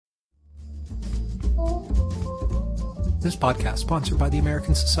This podcast is sponsored by the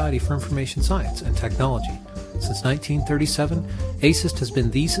American Society for Information Science and Technology. Since 1937, ASIST has been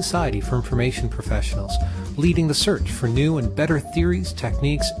the society for information professionals, leading the search for new and better theories,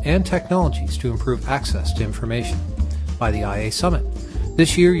 techniques, and technologies to improve access to information. By the IA Summit.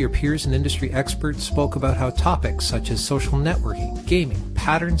 This year, your peers and industry experts spoke about how topics such as social networking, gaming,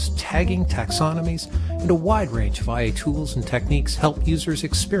 patterns, tagging, taxonomies, and a wide range of IA tools and techniques help users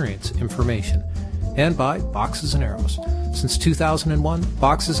experience information. And by Boxes and Arrows. Since 2001,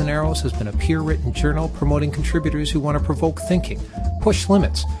 Boxes and Arrows has been a peer-written journal promoting contributors who want to provoke thinking, push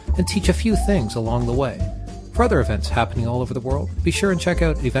limits, and teach a few things along the way. For other events happening all over the world, be sure and check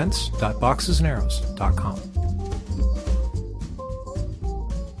out events.boxesandarrows.com.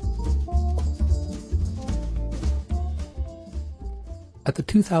 At the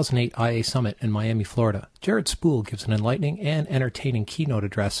 2008 IA Summit in Miami, Florida, Jared Spool gives an enlightening and entertaining keynote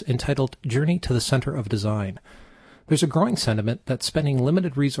address entitled Journey to the Center of Design. There's a growing sentiment that spending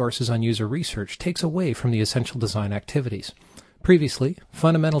limited resources on user research takes away from the essential design activities. Previously,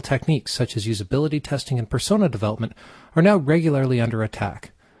 fundamental techniques such as usability testing and persona development are now regularly under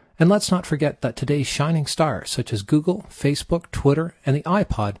attack. And let's not forget that today's shining stars such as Google, Facebook, Twitter, and the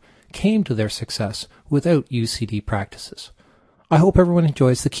iPod came to their success without UCD practices. I hope everyone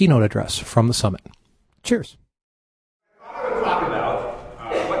enjoys the keynote address from the summit. Cheers. I would talk about,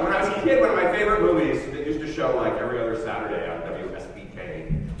 when I was a kid, one of my favorite movies that used to show like every other Saturday on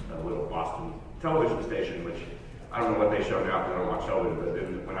WSBK, a little Boston television station, which I don't know what they show now because I don't watch television, but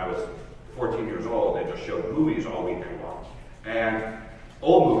when I was 14 years old, they just showed movies all weekend long. And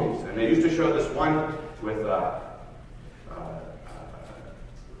old movies. And they used to show this one with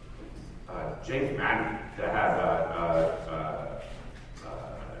James Madden that had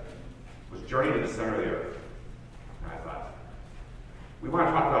was Journey to the Center of the Earth. And I thought, we want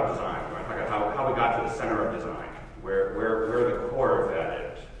to talk about design. We want to talk about how we got to the center of design, where the core of that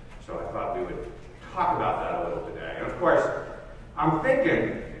is. So I thought we would talk about that a little today. And of course, I'm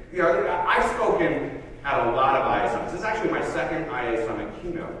thinking, I've spoken at a lot of IA Summits. This is actually my second IA Summit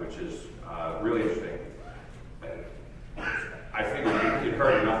keynote, which is really interesting. I figured you'd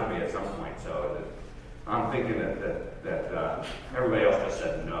heard enough of me at some point, so I'm thinking that everybody else just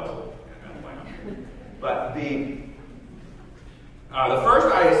said no. But the first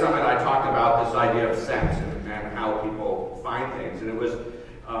IA Summit, I talked about this idea of sense and how people find things, and it was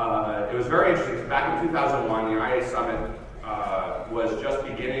very interesting. Back in 2001, the IA Summit was just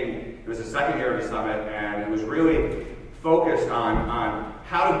beginning. It was the second year of the summit, and it was really focused on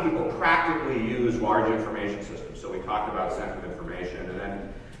how do people practically use large information systems. So we talked about sensitive information, and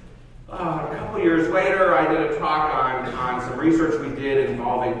then a couple of years later, I did a talk on some research we did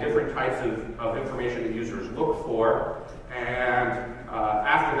involving different types of information that users look for. And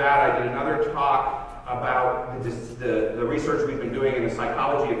after that, I did another talk about the research we've been doing in the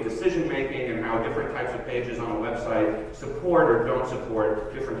psychology of decision making and how different types of pages on a website support or don't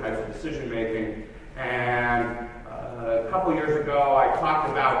support different types of decision making. And a couple of years ago, I talked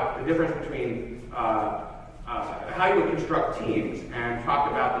about the difference between how you would construct teams, and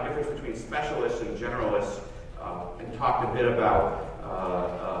talked about the difference between specialists and generalists, and talked a bit about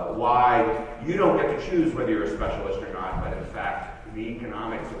why you don't get to choose whether you're a specialist or not, but in fact, the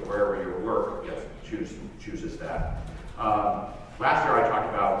economics of wherever you work chooses that. Last year I talked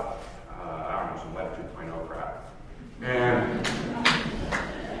about, some Web 2.0 crap, and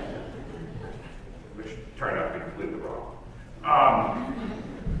which turned out to be completely wrong.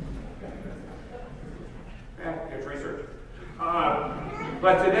 It's research.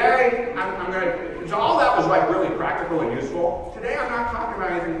 But today, I'm going to, so all that was like really practical and useful. Today I'm not talking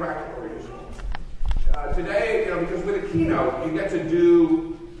about anything practical or useful. Today, because with a keynote, you get to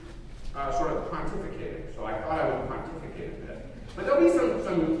do sort of pontificating. So I thought I would pontificate a bit. But there'll be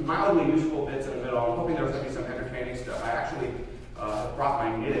some mildly useful bits in the middle. I'm hoping there's going to be some entertaining stuff. I actually brought my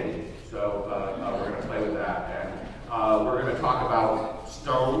knitting, so we're going to play with that. And we're going to talk about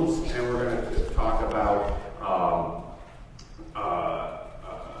stones, and we're going to talk about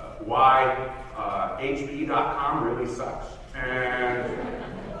why HB.com really sucks, and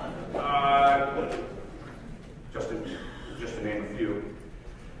just to name a few.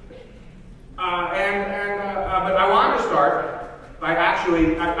 But I wanted to start by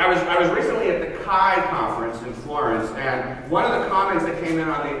actually, I was recently at the CHI conference in Florence, and one of the comments that came in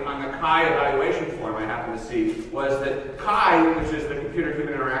on the CHI evaluation form I happened to see was that CHI, which is the Computer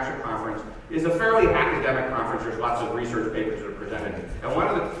Human Interaction Conference, is a fairly academic conference. There's lots of research papers that are presented. And one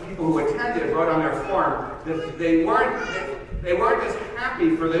of the people who attended wrote on their form that they weren't as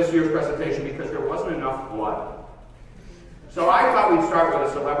happy for this year's presentation because there wasn't enough blood. So I thought we'd start with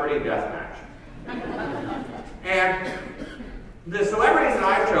a celebrity death match. And the celebrities that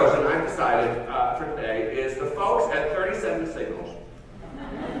I've chosen, I've decided for today, is the folks at 37 Signals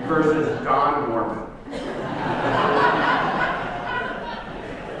versus Don Norman.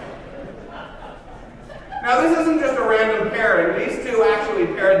 Now, this isn't just a random pairing. These two actually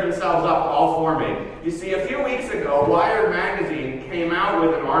paired themselves up all for me. You see, a few weeks ago, Wired Magazine came out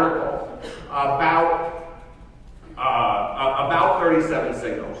with an article about 37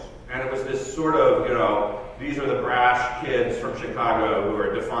 Signals. And it was this sort of, these are the brash kids from Chicago who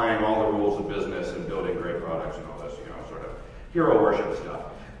are defying all the rules of business and building great products and all this, sort of hero worship stuff.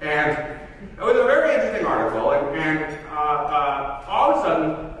 And it was a very interesting article, and all of a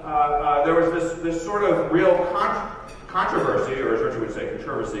sudden, there was this sort of real controversy, or as Richard would say,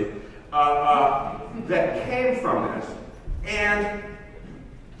 controversy, that came from this. And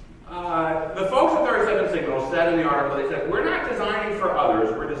the folks at 37 Signals said in the article, they said, we're not designing for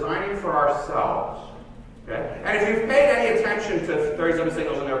others, we're designing for ourselves. Okay? And if you've paid any attention to 37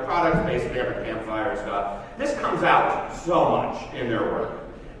 Signals and their products, basically every campfire and stuff, this comes out so much in their work.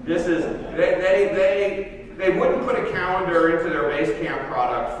 This is, they wouldn't put a calendar into their Basecamp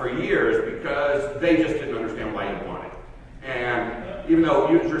product for years because they just didn't understand why you'd want it. And even though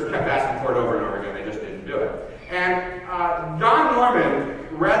users kept asking for it over and over again, they just didn't do it. And Don Norman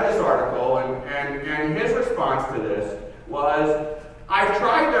read this article, and his response to this was, I've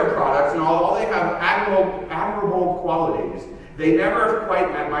tried their products, and although they have admirable qualities, they never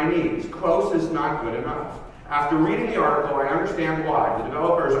quite met my needs. Close is not good enough. After reading the article, I understand why. The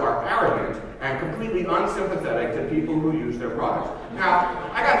developers are arrogant and completely unsympathetic to people who use their products. Now,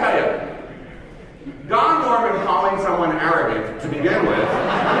 I gotta tell you, Don Norman calling someone arrogant to begin with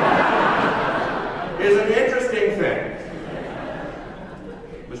is an interesting thing.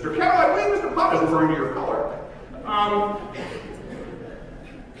 Mr. Kettle, I believe Mr. Putt is referring to your color.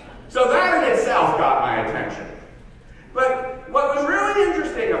 So that in itself got my attention. But what was really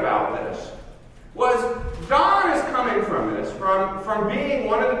interesting about this was Don is coming from this, from being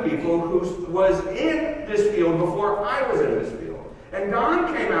one of the people who was in this field before I was in this field. And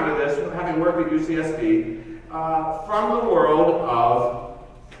Don came out of this, having worked at UCSD, from the world of,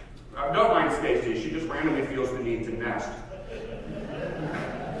 don't mind Stacy, she just randomly feels the need to nest.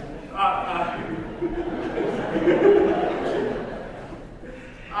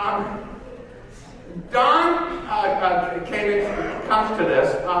 Don comes to this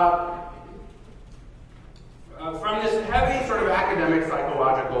from this heavy sort of academic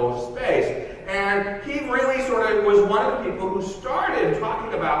psychological space. And he really sort of was one of the people who started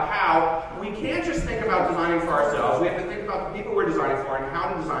talking about how we can't just think about designing for ourselves, we have to think about the people we're designing for and how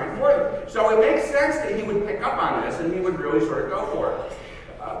to design for them. So it makes sense that he would pick up on this and he would really sort of go for it.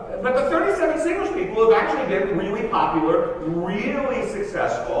 But the 37 Signals people have actually been really popular, really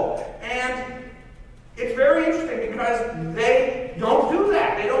successful, and it's very interesting because they don't do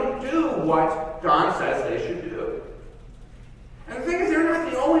that. They don't do what Don says they should do. And the thing is, they're not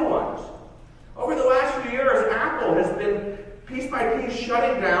the only ones. Over the last few years, Apple has been piece by piece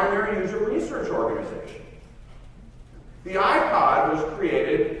shutting down their user research organization. The iPod was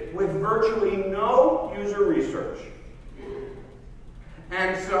created with virtually no user research.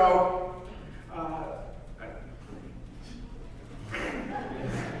 And so,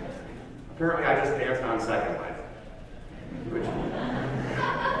 apparently I just danced on Second Life.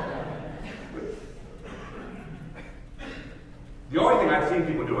 The only thing I've seen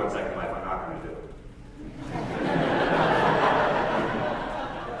people do on Second Life, I'm not going to do.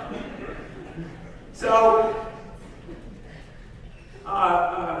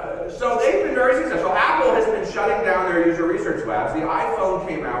 So they've been very successful. Apple has been shutting down their user research labs. The iPhone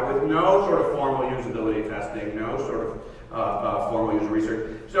came out with no sort of formal usability testing, no sort of formal user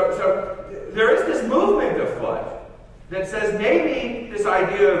research. So there is this movement afoot that says maybe this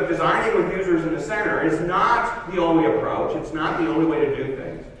idea of designing with users in the center is not the only approach. It's not the only way to do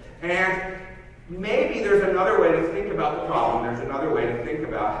things. And maybe there's another way to think about the problem. There's another way to think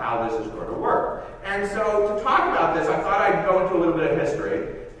about how this is going to work. And so to talk about this, I thought I'd go into a little bit of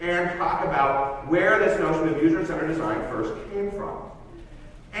history and talk about where this notion of user-centered design first came from.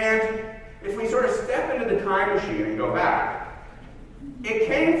 And if we sort of step into the time machine and go back, it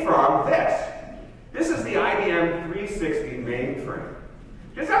came from this. This is the IBM 360 mainframe.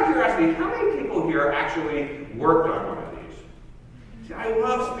 Just out of curiosity, how many people here actually worked on one of these? See, I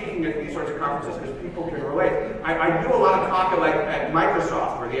love speaking at these sorts of conferences because people can relate. I do a lot of talk at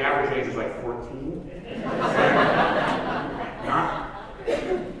Microsoft, where the average age is like 14.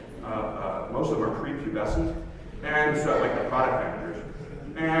 Most of them are prepubescent, and so like the product managers.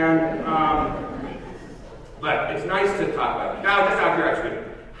 And but it's nice to talk about it. Now, just out of curiosity,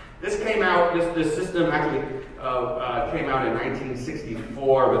 This came out, this system actually came out in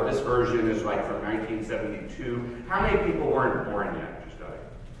 1964, but this version is like from 1972. How many people weren't born yet? Just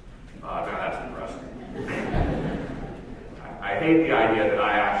now that's impressive. I hate the idea that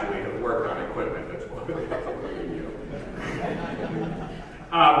I actually have worked on equipment that's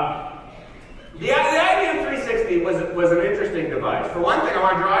the IBM 360 was an interesting device. For one thing, I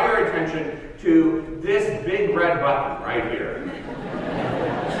want to draw your attention to this big red button right here.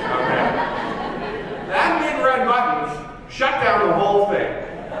 Okay. That big red button shut down the whole thing.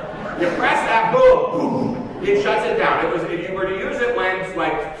 You press that, boom, boom, it shuts it down. It was, if you were to use it when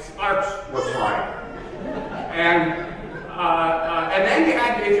like sparks were flying. And then you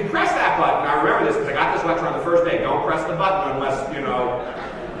had, if you press that button, I remember this because I got this lecture on the first day, don't press the button unless, you know,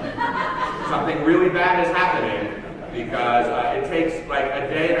 something really bad is happening, because it takes like a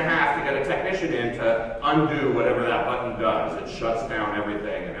day and a half to get a technician in to undo whatever that button does. It shuts down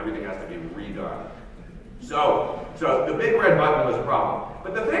everything and everything has to be redone. So the big red button was a problem.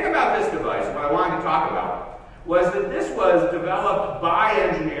 But the thing about this device, what I wanted to talk about, was that this was developed by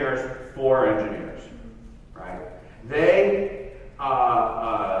engineers for engineers, right? They,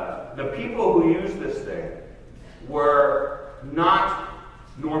 the people who used this thing were not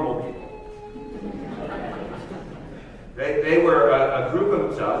normal people. They were a group of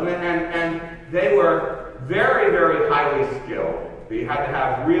themselves, and they were very, very highly skilled. You had to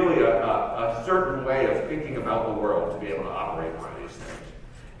have really a certain way of thinking about the world to be able to operate one of these things.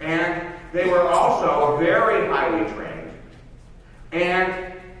 And they were also very highly trained.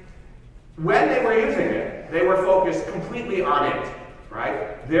 And when they were using it, they were focused completely on it,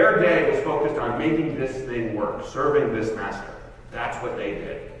 right? Their day was focused on making this thing work, serving this master. That's what they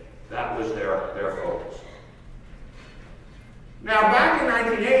did. That was their focus. Now, back in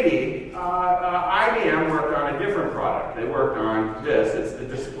 1980, IBM worked on a different product. They worked on this. It's the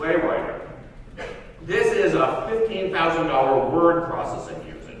display writer. This is a $15,000 word processing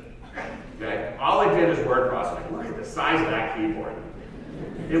unit. Okay? All it did is word processing. Look at the size of that keyboard.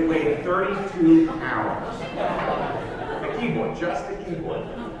 It weighed 32 pounds. The keyboard, just the keyboard.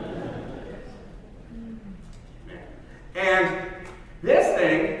 And this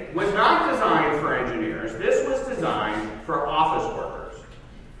thing was not designed for engineers. This was designed for office workers.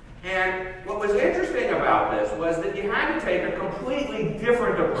 And what was interesting about this was that you had to take a completely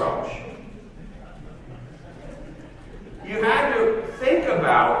different approach. You had to think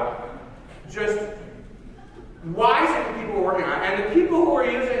about just why is it that people were working on it? And the people who were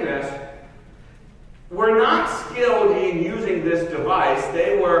using this were not skilled in using this device.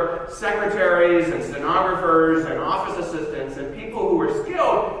 They were secretaries and stenographers and office assistants and people who were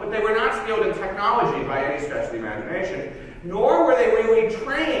skilled, but they were not skilled in technology by any stretch of the imagination, nor were they really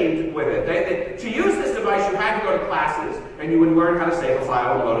trained with it. To use this device, you had to go to classes, and you would learn how to save a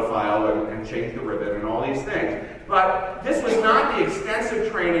file and load a file and change the ribbon and all these things. But this was not the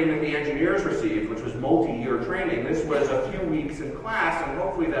extensive training that the engineers received, which was multi-year training. This was a few weeks in class, and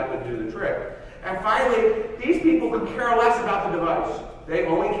hopefully that would do the trick. And finally, these people could care less about the device. They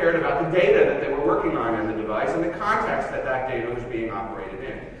only cared about the data that they were working on in the device and the context that that data was being operated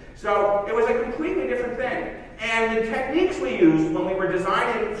in. So it was a completely different thing. And the techniques we used when we were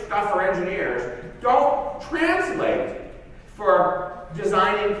designing stuff for engineers don't translate for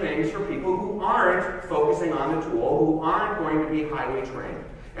designing things for people who aren't focusing on the tool, who aren't going to be highly trained.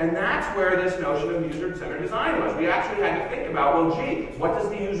 And that's where this notion of user-centered design was. We actually had to think about, well, gee, what does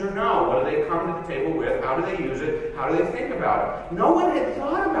the user know? What do they come to the table with? How do they use it? How do they think about it? No one had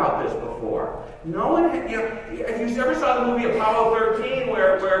thought about this before. No one had, if you ever saw the movie Apollo 13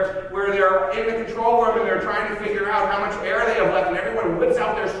 where they're in the control room and they're trying to figure out how much air they have left and everyone whips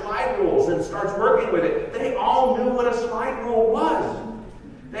out their slide rules and starts working with it, they all knew what a slide rule was.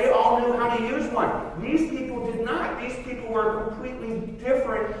 They all knew how to use one. These people did not. These people were a completely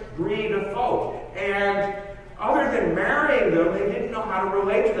different breed of folk. And other than marrying them, they didn't know how to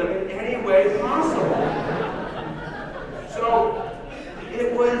relate to them in any way possible. So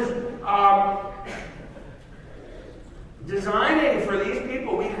it was designing for these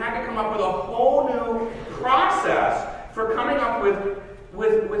people. We had to come up with a whole new process for coming up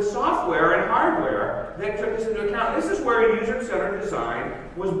with software and hardware that took this into account. This is where user-centered design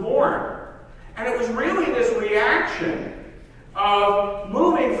was born. And it was really this reaction of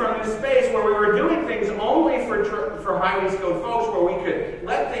moving from this space where we were doing things only for highly skilled folks, where we could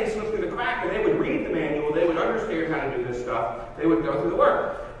let things slip through the crack, and they would read the manual, they would understand how to do this stuff, they would go through the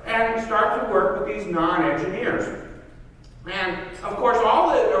work, and start to work with these non-engineers. And, of course, all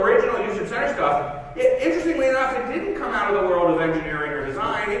the original user-centered stuff, interestingly enough, it didn't come out of the world of engineering or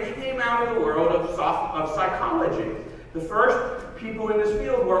design. It came out of the world of psychology. The first people in this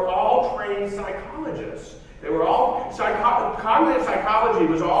field were all trained psychologists. They were all, cognitive psychology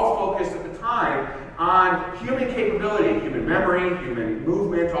was all focused at the time on human capability, human memory, human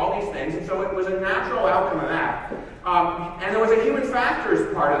movement, all these things, and so it was a natural outcome of that. And there was a human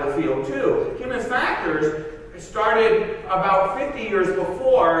factors part of the field too. Human factors started about 50 years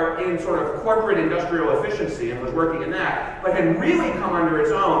before in sort of corporate industrial efficiency and was working in that, but had really come under its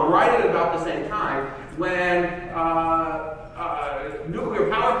own right at about the same time when nuclear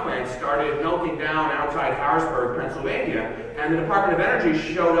power plants started melting down outside Harrisburg, Pennsylvania, and the Department of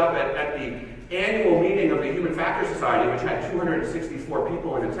Energy showed up at the annual meeting of the Human Factors Society, which had 264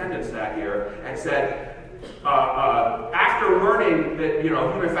 people in attendance that year, and said, after learning that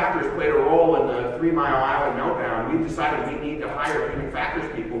human factors played a role in the 3 Mile Island meltdown, we decided we need to hire human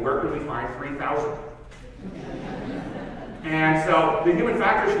factors people. Where can we find 3,000? And so the human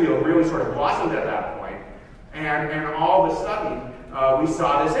factors field really sort of blossomed at that point, and all of a sudden we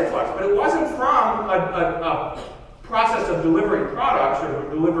saw this influx. But it wasn't from a process of delivering products or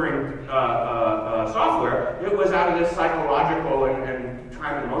delivering software. It was out of this psychological and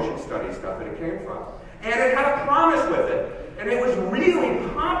time and motion study stuff that it came from. And it had a promise with it. And it was really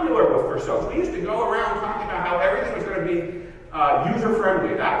popular for folks. We used to go around talking about how everything was going to be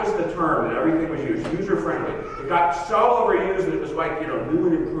user-friendly. That was the term that everything was used, user-friendly. It got so overused that it was like, new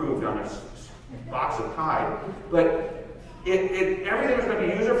and improved on a box of Tide. But everything was going to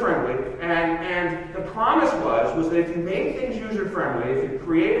be user-friendly, and the promise was that if you made things user-friendly, if you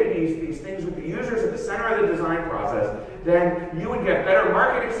created these things with the users at the center of the design process, then you would get better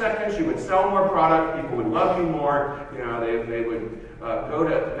market acceptance, you would sell more product, people would love you more, they would go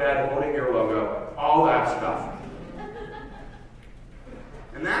to bed holding your logo, all that stuff.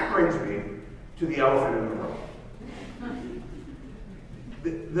 And that brings me to the elephant in the room.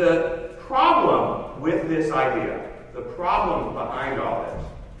 The problem with this idea, the problem behind all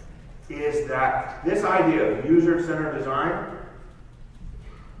this, is that this idea of user-centered design,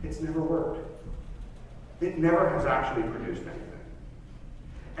 it's never worked. It never has actually produced anything.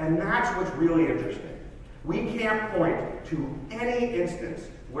 And that's what's really interesting. We can't point to any instance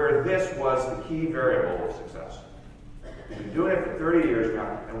where this was the key variable of success. We've been doing it for 30 years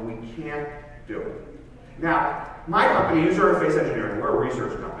now, and we can't do it. Now, my company, User Interface Engineering, we're a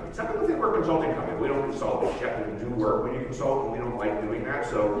research company. Some people think we're a consulting company. We don't consult. We have to do work when you consult, and we don't like doing that.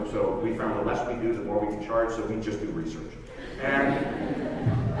 So we found the less we do, the more we can charge, so we just do research. And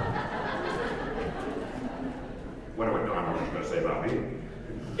what do I know what you're going to say about me?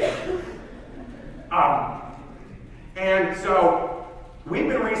 And so we've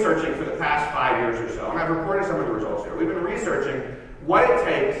been researching for the past 5 years or so, and I've reported some of the results here. We've been researching what it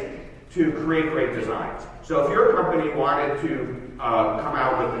takes to create great designs. So if your company wanted to come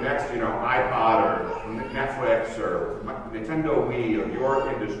out with the next, iPod or Netflix or Nintendo Wii of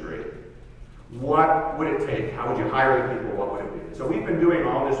your industry, what would it take? How would you hire the people? What would it be? So we've been doing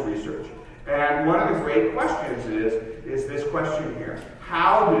all this research. And one of the great questions is this question here.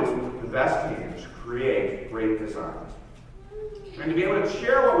 How do the best teams create great designs? And to be able to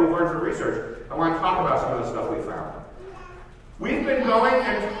share what we've learned from research, I want to talk about some of the stuff we found. We've been going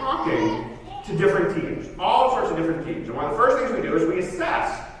and talking to different teams, all sorts of different teams. And one of the first things we do is we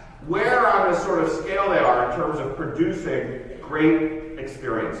assess where on this sort of scale they are in terms of producing great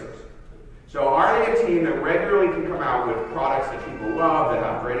experiences. So are they a team that regularly can come out with products that people love, that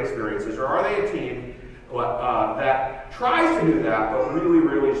have great experiences, or are they a team that tries to do that but really,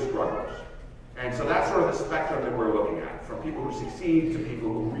 really struggles? And so that's sort of the spectrum that we're looking at, from people who succeed to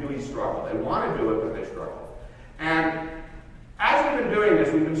people who really struggle. They want to do it, but they struggle. And as we've been doing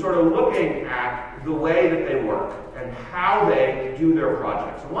this, we've been sort of looking at the way that they work and how they do their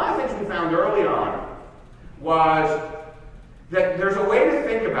projects. And one of the things we found early on was that there's a way to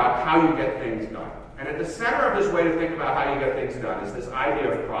think about how you get things done. And at the center of this way to think about how you get things done is this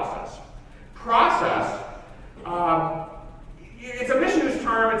idea of process. Process, it's a misused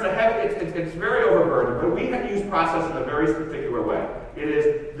term, it's very overburdened, but we have used process in a very particular way. It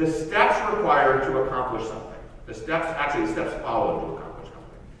is the steps required to accomplish something. The steps followed to accomplish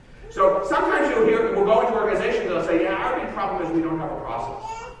something. So sometimes we'll go into organizations and they'll say, yeah, our big problem is we don't have a process.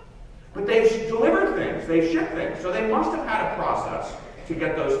 But they've delivered things, they've shipped things, so they must have had a process to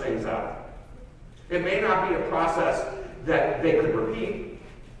get those things out. It may not be a process that they could repeat.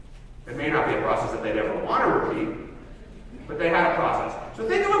 It may not be a process that they'd ever want to repeat, but they had a process. So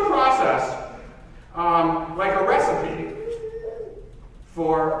think of a process like a recipe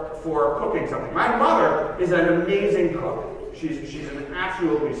for cooking something. My mother is an amazing cook. She's an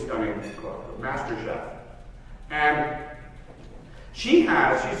absolutely stunning cook, a master chef. And She's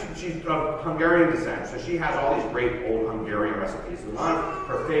of Hungarian descent, so she has all these great old Hungarian recipes. And one of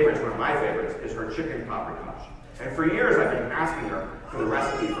her favorites, one of my favorites, is her chicken paprikash. And for years I've been asking her for the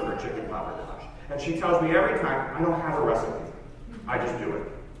recipe for her chicken paprikash. And she tells me every time, I don't have a recipe. I just do it.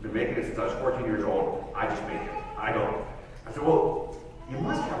 I've been making it since I was 14 years old. I just make it. I don't. I said, well, you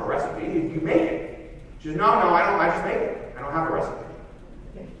must have a recipe. You make it. She says, no, I don't. I just make it. I don't have a recipe.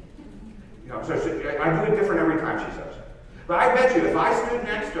 So I do it different every time, she says. But I bet you, if I stood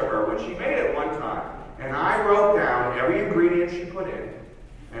next to her when she made it one time, and I wrote down every ingredient she put in,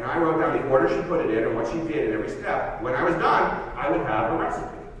 and I wrote down the order she put it in and what she did in every step, when I was done, I would have a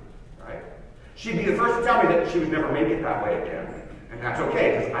recipe. Right? She'd be the first to tell me that she would never make it that way again. And that's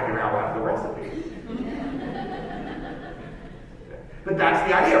okay, because I can now have the recipe. But that's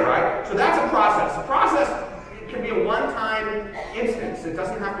the idea, right? So that's a process. A process can be a one-time instance. It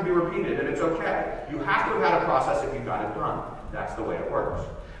doesn't have to be repeated, and it's okay. You have to have had a process if you got it done. That's the way it works.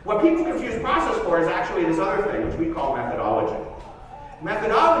 What people confuse process for is actually this other thing, which we call methodology.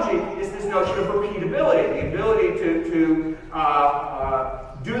 Methodology is this notion of repeatability, the ability to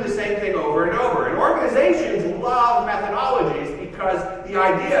do the same thing over and over. And organizations love methodologies because the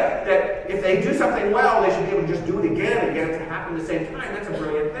idea that if they do something well, they should be able to just do it again and get it to happen at the same time, that's a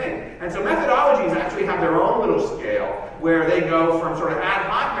brilliant thing. And so methodologies actually have their own little scale where they go from sort of ad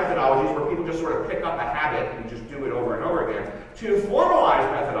hoc methodologies where people just sort of pick up a habit and just do it over and over again, to formalized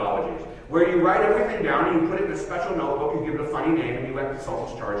methodologies where you write everything down and you put it in a special notebook, you give it a funny name, and you let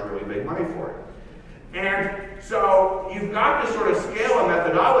consultants charge really big money for it. And so you've got this sort of scale of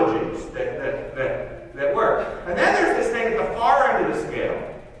methodologies that work. And then there's this thing at the far end of the scale,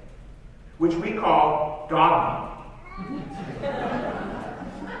 which we call dogma.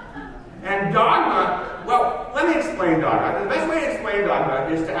 And dogma, well, let me explain dogma. The best way to explain dogma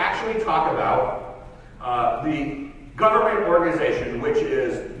is to actually talk about the government organization which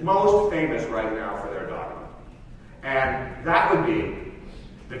is most famous right now for their dogma. And that would be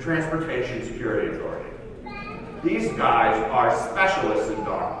the Transportation Security Authority. These guys are specialists in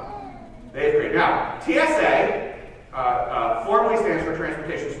dogma. They've created. Now, TSA formally stands for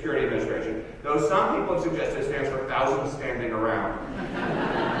Transportation Security Administration, though some people have suggested it stands for Thousands Standing Around.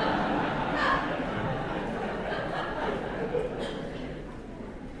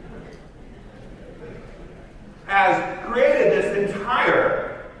 Has created this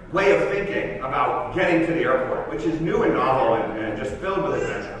entire way of thinking about getting to the airport, which is new and novel and just filled with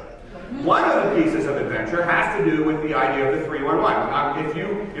adventure. One of the pieces of adventure has to do with the idea of the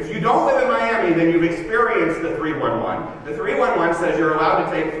 311. If you don't live in Miami, then you've experienced the 311. The 311 says you're allowed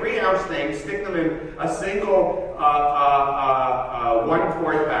to take 3-ounce things, stick them in a single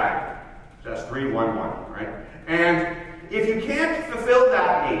 1-quart bag. That's 311, right? And if you can't fulfill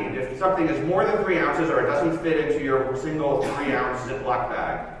that need, if something is more than 3 ounces or it doesn't fit into your single 3-ounce Ziploc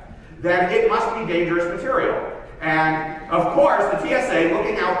bag, then it must be dangerous material. And of course, the TSA,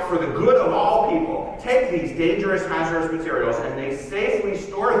 looking out for the good of all people, take these dangerous hazardous materials and they safely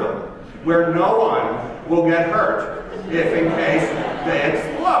store them where no one will get hurt if in case they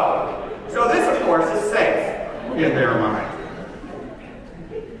explode. So this, of course, is safe in their mind.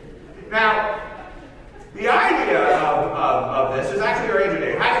 Now, the idea of this is actually very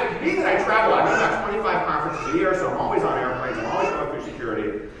interesting. Being that I travel, I've been about 25 conferences a year, so I'm always on airplanes, I'm always going through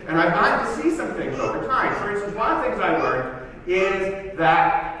security, and I've gotten to see some things over time. For instance, one of the things I learned is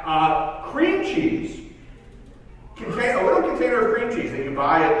that cream cheese, a little container of cream cheese that you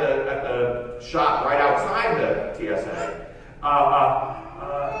buy at the shop right outside the TSA,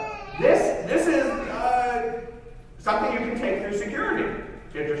 this is something you can take through security,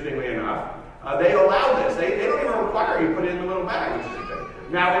 interestingly enough. They allow this. They don't even require you put it in the little bag, which is interesting.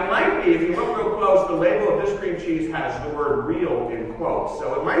 Now, it might be, if you look real close, the label of this cream cheese has the word real in quotes.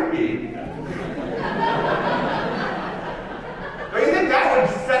 So it might be. Don't you think that would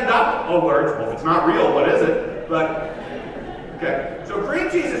send up alerts? Well, if it's not real, what is it? But, okay. So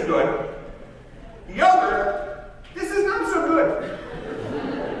cream cheese is good. Yogurt, this is not so good.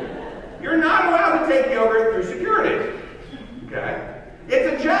 You're not allowed to take yogurt through security. Okay?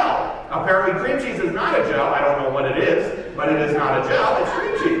 It's a gel. Apparently cream cheese is not a gel. I don't know what it is, but it is not a gel. It's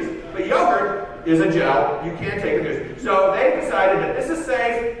cream cheese. But yogurt is a gel. You can't take it through. So they've decided that this is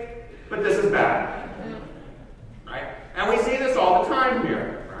safe, but this is bad. Right? And we see this all the time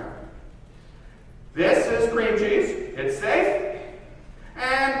here. Right? This is cream cheese. It's safe.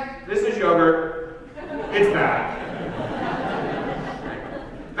 And this is yogurt. It's bad.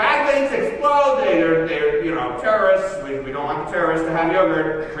 Bad things explode, they're terrorists. We don't want the terrorists to have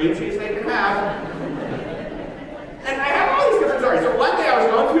yogurt. Cream cheese they can have. And I have all these different stories. So one day I was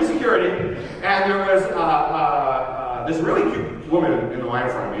going through security, and there was this really cute woman in the line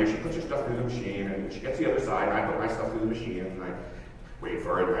in front of me, and she puts her stuff through the machine, and she gets to the other side, and I put my stuff through the machine, and I wait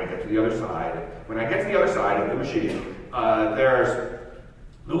for it, and I get to the other side. When I get to the other side of the machine,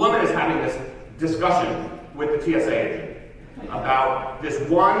 the woman is having this discussion with the TSA agent about this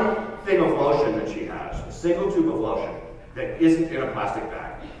one thing of lotion that she has, a single tube of lotion that isn't in a plastic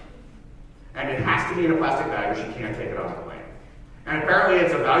bag. And it has to be in a plastic bag or she can't take it on the plane. And apparently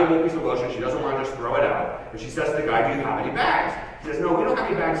it's a valuable piece of lotion. She doesn't want to just throw it out. And she says to the guy, do you have any bags? He says, no, we don't have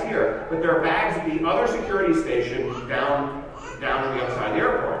any bags here, but there are bags at the other security station down on the other side of the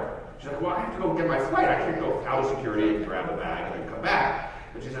airport. She's like, well, I have to go get my flight. I can't go out of security and grab a bag and then come back.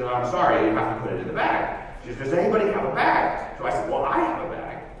 And she said, oh, I'm sorry, you have to put it in the bag. She says, does anybody have a bag? So I said, well, I have a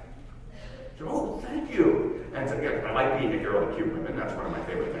bag. She said, oh, thank you. And so, yeah, I like being a hero to cute women. That's one of my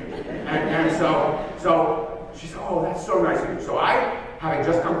favorite things. And so she said, oh, that's so nice of you. So I, having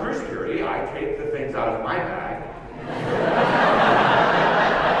just come through security, I take the things out of my bag.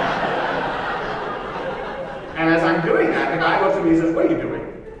 And as I'm doing that, the guy looks at me and says, what are you doing?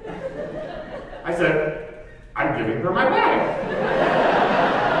 I said, I'm giving her my bag.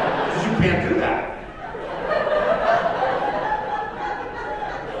 He says, you can't do that.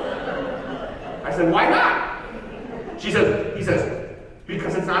 I said, why not? He says,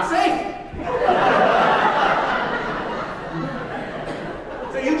 because it's not safe.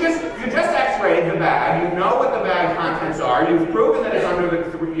 So you just x-rayed the bag, you know what the bag contents are, you've proven that it's under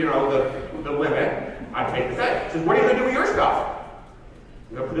the limit. I take the set. He says, what are you going to do with your stuff?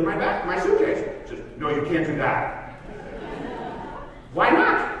 I'm going to put it in my suitcase. He says, no, you can't do that. Why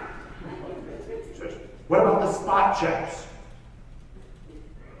not? He says, what about the spot checks?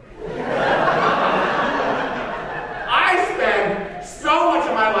 I spend so much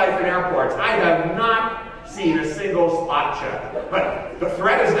of my life in airports, I have not seen a single spot check. But the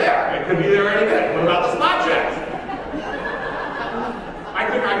threat is there. It could be there any minute. What about the spot checks? I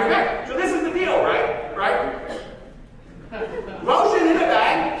could not do that. So this is the deal, right? Lotion in a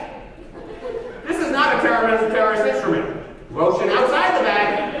bag. This is not a terrorist instrument. Lotion outside the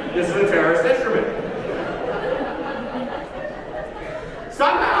bag. This is a terrorist instrument.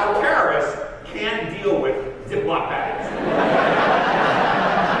 Somehow terrorists can't deal with Ziploc bags.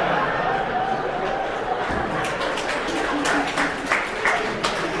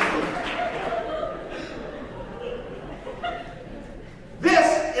 This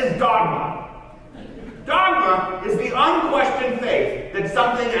is dogma. Dogma is the unquestioned faith that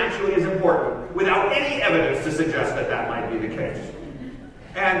something actually is important without any evidence to suggest that that might be the case.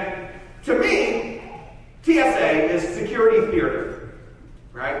 And to me, TSA is security theater,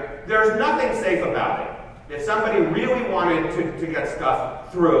 right? There's nothing safe about it. If somebody really wanted to get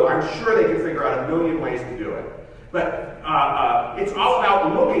stuff through, I'm sure they could figure out a million ways to do it. But it's all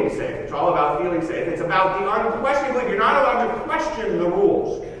about looking safe. It's all about feeling safe. It's about the unquestionably, you're not allowed to question the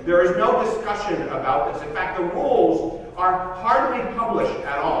rules. There is no discussion about this. In fact, the rules are hardly published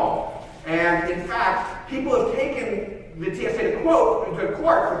at all. And in fact, people have taken the TSA to court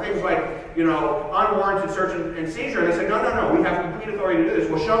for things like, unwarranted search and seizure. And they say, no, we have complete authority to do this.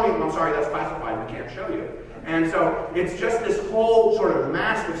 Well, show me. I'm sorry, that's classified. We can't show you. And so it's just this whole sort of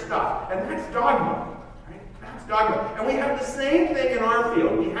mass of stuff. And that's dogma. Right? That's dogma. And we have the same thing in our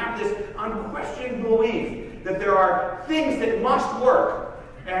field. We have this unquestioned belief that there are things that must work.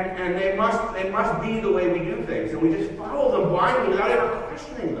 And they must be the way we do things. And we just follow them blindly without ever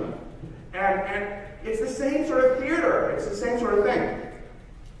questioning them. And it's the same sort of theater. It's the same sort of thing.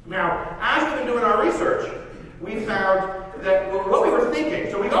 Now, as we've been doing our research, we found that what we were thinking,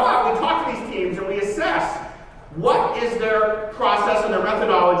 so we go out, we talk to these teams, and we assess what is their process and their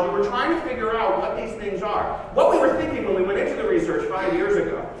methodology. We're trying to figure out what these things are. What we were thinking when we went into the research 5 years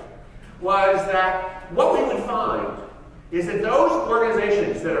ago was that what we would find is that those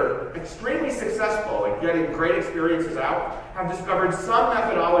organizations that are extremely successful at getting great experiences out have discovered some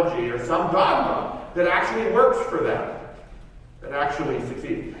methodology or some dogma that actually works for them, that actually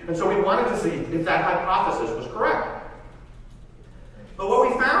succeeds. And so we wanted to see if that hypothesis was correct. But what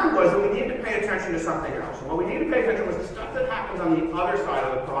we found was that we needed to pay attention to something else. And what we needed to pay attention was the stuff that happens on the other side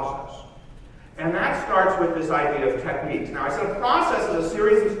of the process. And that starts with this idea of techniques. Now, I said a process is a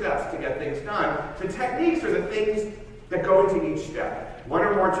series of steps to get things done. The techniques are the things that go into each step. One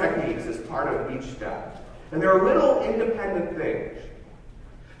or more techniques is part of each step. And there are little independent things.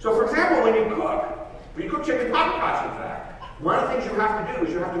 So for example, when you cook chicken poppycots, in fact, one of the things you have to do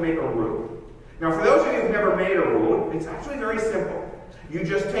is you have to make a roux. Now for those of you who've never made a roux, it's actually very simple. You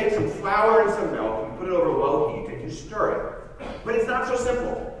just take some flour and some milk, and put it over low heat, and you stir it. But it's not so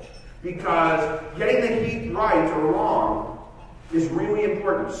simple, because getting the heat right or wrong is really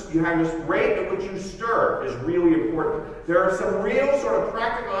important. You have this rate at which you stir is really important. There are some real sort of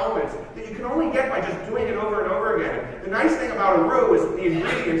practical elements that you can only get by just doing it over and over again. The nice thing about a roux is that the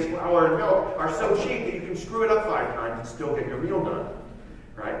ingredients, flour and milk, are so cheap that you can screw it up 5 times and still get your meal done,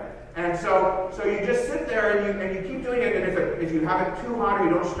 right? And so you just sit there and you keep doing it, and if you have it too hot or you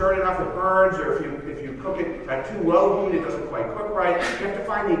don't stir it enough, it burns, or if you cook it at too low heat, it doesn't quite cook right. You have to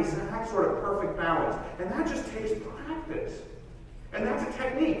find the exact sort of perfect balance, and that just takes practice. And that's a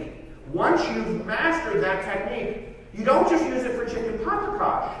technique. Once you've mastered that technique, you don't just use it for chicken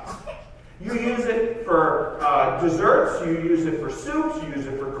paprikash. You use it for desserts, you use it for soups, you use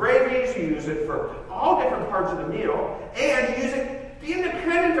it for gravies, you use it for all different parts of the meal, and you use it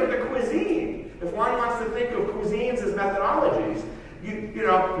independent of the cuisine. If one wants to think of cuisines as methodologies, you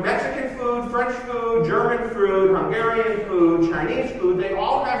know, Mexican food, French food, German food, Hungarian food, Chinese food, they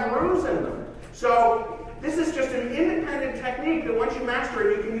all have roux in them. So this is just an independent technique that once you master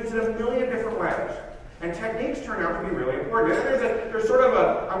it, you can use it a million different ways. And techniques turn out to be really important. And there's sort of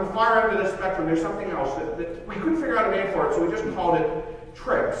on the far end of the spectrum, there's something else that we couldn't figure out a name for it, so we just called it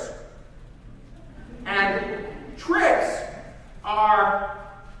tricks. And tricks are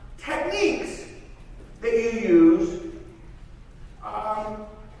techniques that you use,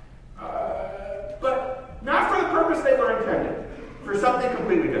 but not for the purpose they were intended, for something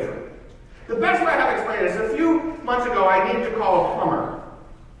completely different. The best way I have explained it is a few months ago I needed to call a plumber.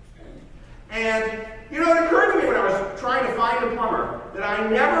 And, you know, it occurred to me when I was trying to find a plumber that I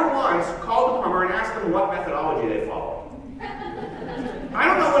never once called the plumber and asked them what methodology they follow. I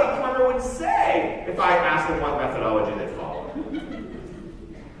don't know what a plumber would say if I asked them what methodology they follow.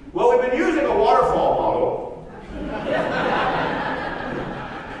 Well, we've been using a waterfall model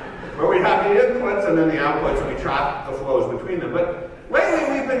where we have the inputs and then the outputs, and we track the flows between them. But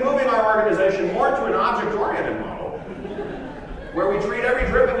lately, we've been moving our organization more to an object-oriented model, where we treat every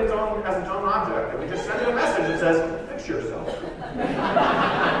drip as its own object, and we just send it a message that says, fix yourself.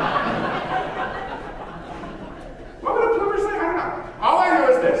 What would a plumber say? I don't know. All I know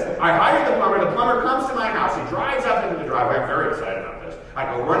is this. I hired the plumber comes to my house, he drives up into the driveway, I'm very excited about this. I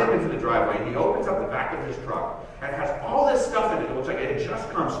go running into the driveway, he opens up the back of his truck, and it has all this stuff in it that looks like it had just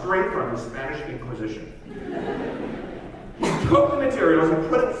come straight from the Spanish Inquisition. He took the materials and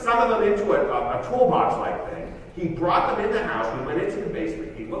put some of them into a toolbox-like thing. He brought them in the house, we went into the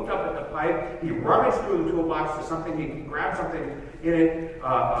basement, he looked up at the pipe, he rummaged through the toolbox to something, he grabbed something in it,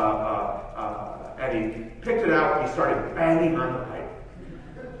 and he picked it out, and he started banging on the pipe.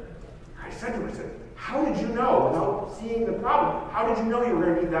 I said to him, how did you know, without seeing the problem, how did you know you were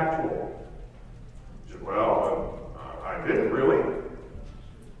going to need that tool? He said, well, I didn't really. And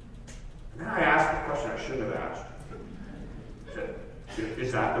then I asked the question I shouldn't have asked. I said,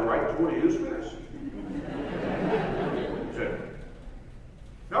 is that the right tool to use for this? He said,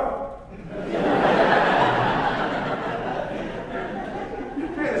 no.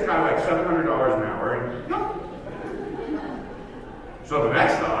 Hey, this guy like $700 an hour, and no. So the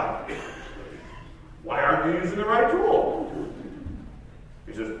next thought, why aren't you using the right tool?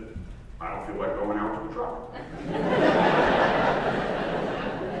 He says, I don't feel like going out to the truck.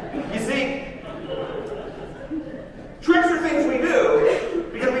 You see, tricks are things we do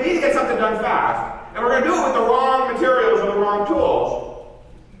because we need to get something done fast, and we're going to do it with the wrong materials or the wrong tools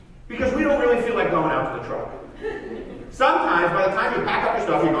because we don't really feel like going out to the truck. Sometimes, by the time you pack up your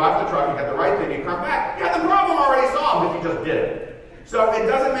stuff, you go out to the truck, you get the right thing, you come back, you have the problem already solved if you just did it. So it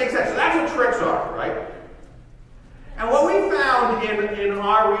doesn't make sense. So that's what tricks are, right? And what we found in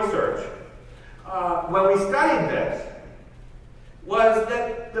our research, when we studied this, was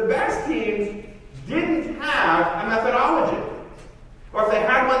that the best teams didn't have a methodology. Or if they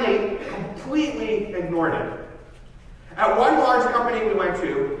had one, they completely ignored it. At one large company we went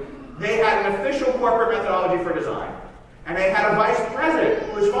to, they had an official corporate methodology for design. And they had a vice president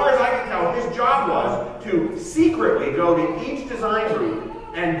who, as far as I can tell, his job was to secretly go to each design group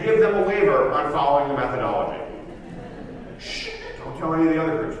and give them a waiver on following the methodology. Shh, don't tell any of the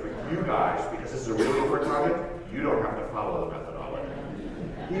other groups, but you guys, because this is a really important project, you don't have to follow the methodology.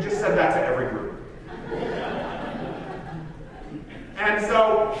 He just said that to every group. And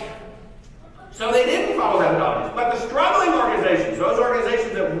so they didn't follow methodologies. But the struggling organizations, those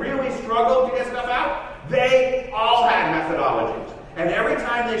organizations that really struggled to get stuff out, they all had methodologies. And every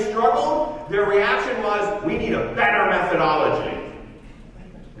time they struggled, their reaction was, we need a better methodology.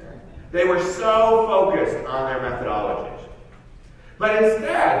 They were so focused on their methodologies. But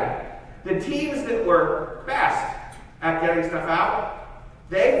instead, the teams that were best at getting stuff out,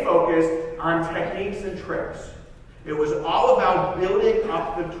 they focused on techniques and tricks. It was all about building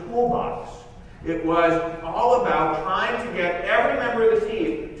up the toolbox. It was all about trying to get every member of the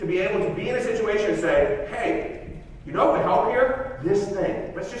team to be able to be in a situation and say, hey, you know what would help here? This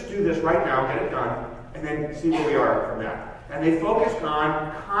thing. Let's just do this right now, get it done, and then see where we are from that. And they focused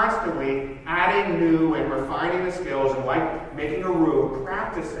on constantly adding new and refining the skills and like making a room,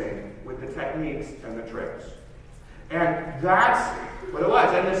 practicing with the techniques and the tricks. And that's what it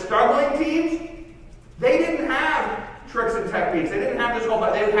was. And the struggling teams, they didn't have tricks and techniques. They didn't have this whole,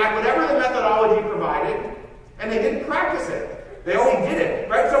 they had whatever the methodology provided, and they didn't practice it. They only did it,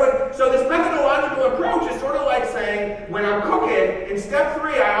 right? So this methodological approach is sort of like saying, when I'm cooking, in step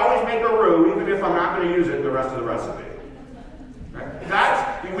 3, I always make a roux, even if I'm not going to use it in the rest of the recipe.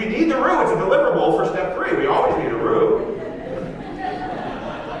 Right? We need the roux. It's a deliverable for step 3. We always need a roux.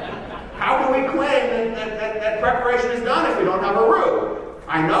 How can we claim that preparation is done if we don't have a roux?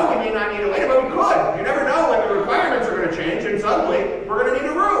 I know we may not need it later, but we could. You never know when the requirements are going to change, and suddenly we're going to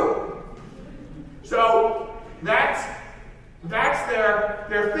need a roux. So that's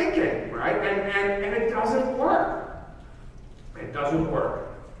their thinking, right? And it doesn't work. It doesn't work.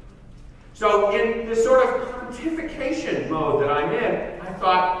 So in this sort of pontification mode that I'm in, I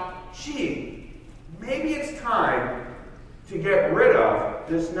thought, gee, maybe it's time to get rid of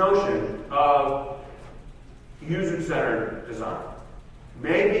this notion of user-centered design.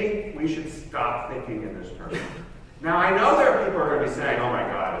 Maybe we should stop thinking in this term. Now, I know there are people who are going to be saying, oh my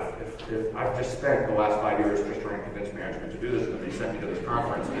God, if I've just spent the last 5 years just trying to convince management to do this, and then they sent me to this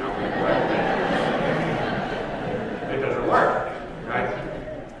conference, and now I'm going to go it doesn't work, right?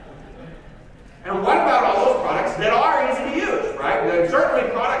 And what about all those products that are easy to use, right?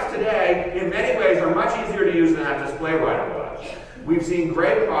 Certainly products today, in many ways, are much easier to use than that display writer was. We've seen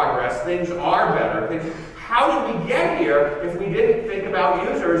great progress. Things are better. How did we get here if we didn't think about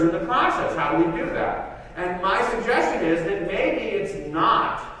users in the process? How do we do that? And my suggestion is that maybe it's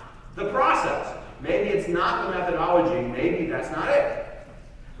not the process. Maybe it's not the methodology. Maybe that's not it.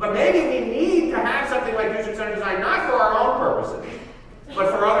 But maybe we need to have something like user-centered design, not for our own purposes, but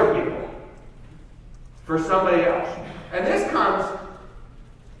for other people, for somebody else. And this comes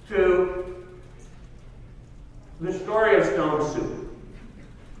to the story of Stone Soup.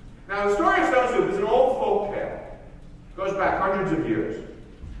 Now, the story of Stone Soup is an old folk tale. It goes back hundreds of years.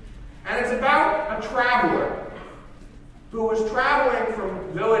 And it's about a traveler who was traveling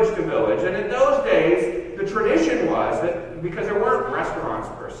from village to village. And in those days, the tradition was that, because there weren't restaurants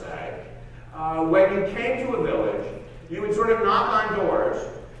per se, when you came to a village, you would sort of knock on doors,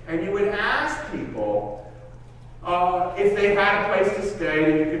 and you would ask people if they had a place to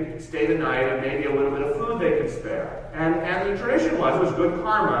stay, that you could stay the night, and maybe a little bit of food they could spare. And the tradition was good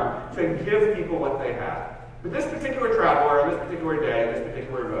karma to give people what they had. But this particular traveler, on this particular day, in this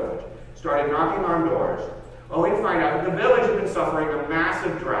particular village, started knocking on doors, only to find out that the village had been suffering a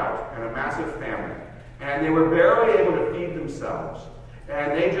massive drought and a massive famine. And they were barely able to feed themselves.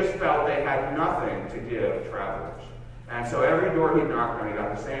 And they just felt they had nothing to give travelers. And so every door he knocked on, he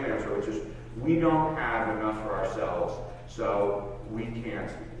got the same answer, which is, we don't have enough for ourselves, so we can't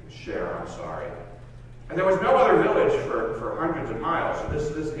share, I'm sorry. And there was no other village for hundreds of miles, so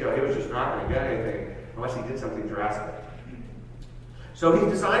this he was just not going to get anything unless he did something drastic. So he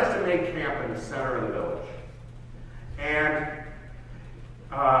decides to make camp in the center of the village. And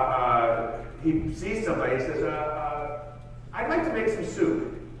he sees somebody, he says, I'd like to make some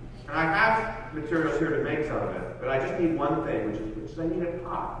soup. And I have materials here to make some of it, but I just need one thing, which is I need a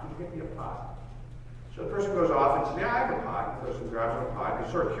pot. Can you get me a pot? So the person goes off and says, yeah, I have a pot. He goes and grabs him a pot.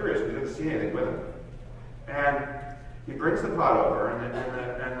 He's sort of curious because he doesn't see anything with him. And he brings the pot over,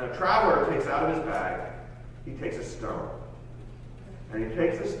 and the traveler takes out of his bag, he takes a stone. And he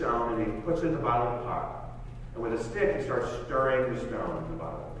takes the stone and he puts it in the bottom of the pot. And with a stick, he starts stirring the stone in the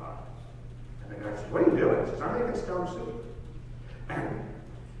bottom of the pot. And the guy says, what are you doing? He says, I'm making stone soup. And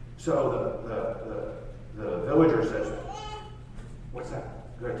so the villager says, what's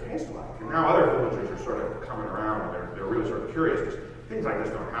that going to taste like? And now other villagers are sort of coming around, and they're really sort of curious, because things like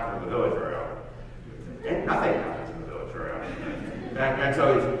this don't happen in the village very often. And nothing happens in the village very often. And so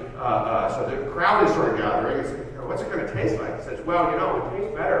the crowd is sort of gathering. It's, what's it going to taste like? He says, well, it would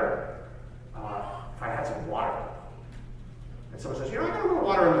taste better if I had some water. And someone says, I got a little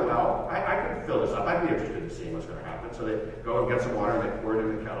water in the well. I can fill this up. I'd be interested in seeing what's going to happen. So they go and get some water, and they pour it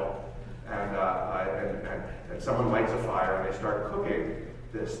in the kettle. And someone lights a fire, and they start cooking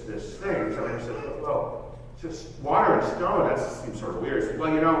this thing. Somebody says, well, just water and stone, that seems sort of weird. He says,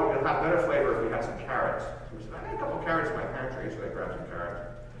 well, it'll have better flavor if we had some carrots. He says, I had a couple of carrots in my pantry, so they grabbed some carrots.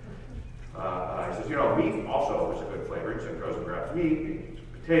 He says, meat also was a good flavor. So he goes and grabs meat,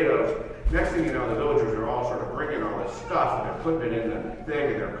 potatoes. Next thing you know, the villagers are all sort of bringing all this stuff, and they're putting it in the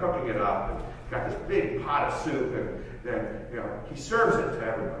thing, and they're cooking it up, and got this big pot of soup, and then, he serves it to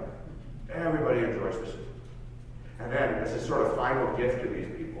everybody. Everybody enjoys the soup. And then, as a sort of final gift to these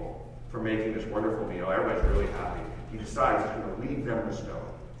people for making this wonderful meal, everybody's really happy. He decides he's going to leave them the stone,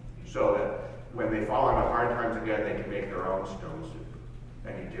 so that when they fall into hard times again, they can make their own stone soup.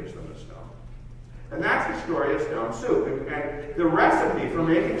 And he gives them the stone. And that's the story of stone soup. And the recipe for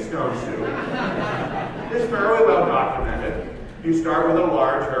making stone soup is fairly well documented. You start with a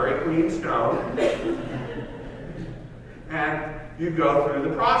large, very clean stone, and you go through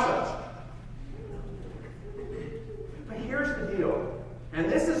the process. But here's the deal, and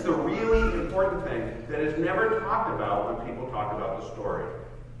this is the really important thing that is never talked about when people talk about the story.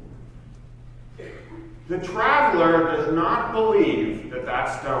 The traveler does not believe that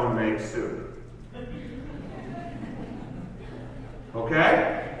that stone makes soup.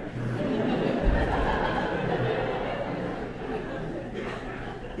 Okay?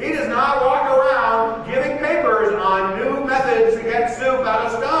 He does not walk around giving papers on new methods to get soup out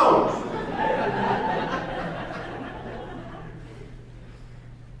of stones.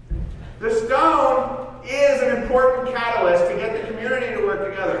 The stone is an important catalyst to get the community to work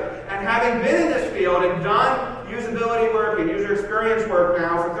together. And having been in this field and done usability work and user experience work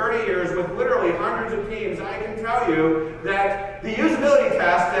now for 30 years with literally hundreds of teams, I can tell you that the usability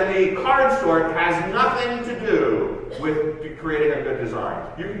test and the card sort has nothing to do with creating a good design.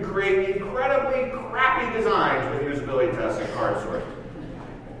 You can create incredibly crappy designs with usability tests and card sort.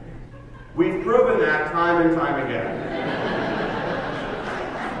 We've proven that time and time again.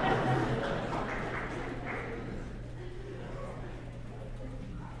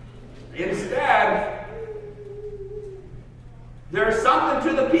 Instead, there's something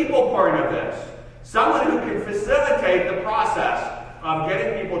to the people part of this. Someone who can facilitate the process of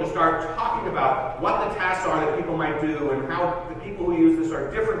getting people to start talking about what the tasks are that people might do and how the people who use this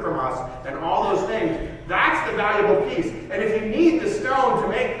are different from us and all those things. That's the valuable piece. And if you need the stone to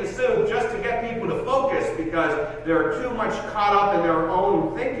make the soup just to get people to focus because they're too much caught up in their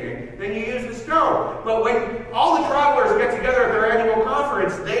own thinking, then you use the stone. But when all the travelers get together at their annual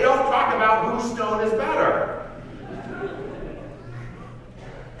conference, they don't talk about whose stone is better.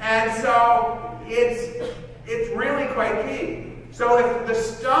 And so it's really quite key. So if the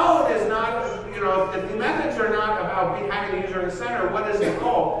stone is not, if the methods are not about having the user in the center, what is the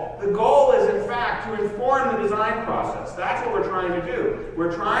goal? The goal is, in fact, to inform the design process. That's what we're trying to do.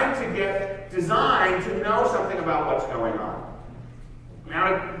 We're trying to get design to know something about what's going on.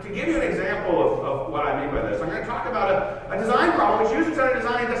 Now, to give you an example of what I mean by this, I'm going to talk about a design problem which user-centered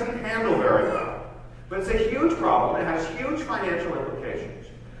design doesn't handle very well. But it's a huge problem. It has huge financial implications.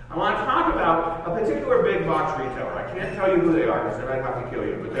 I want to talk about a particular big box retailer. I can't tell you who they are because then I'd have to kill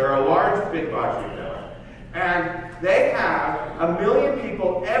you, but they're a large big box retailer. And they have 1 million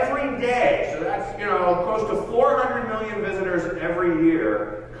people every day, so that's close to 400 million visitors every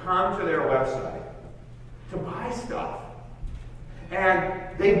year come to their website to buy stuff. And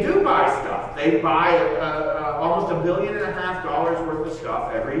they do buy stuff. They buy almost $1.5 billion worth of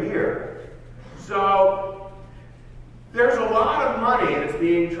stuff every year. So there's a lot of money that's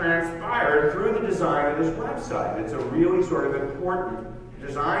being transpired through the design of this website. It's a really sort of important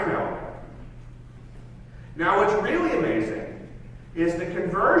design element. Now, what's really amazing is the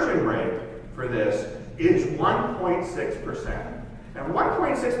conversion rate for this is 1.6%. And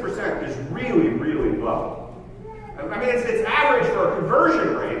 1.6% is really, really low. I mean, it's average for a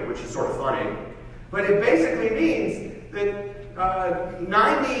conversion rate, which is sort of funny, but it basically means that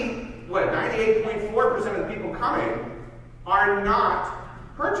 98.4% of the people coming are not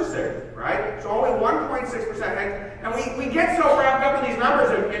purchasing, right? So only 1.6%. And we get so wrapped up in these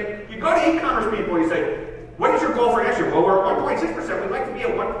numbers, and you go to e-commerce people and you say, what is your goal for next year? Well, we're at 1.6%. We'd like to be at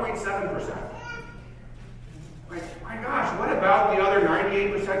 1.7%. Like, my gosh, what about the other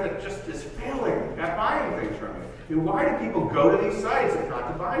 98% that just is failing at buying things from you? Why do people go to these sites if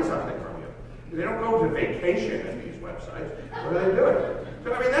not to buy something from you? They don't go to vacation at these websites. What are they doing?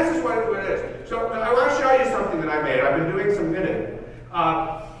 So, I mean, this is what it is. So, I want to show you something that I made. I've been doing some knitting.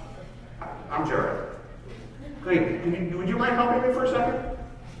 I'm Jared. Clayton, would you mind helping me for a second?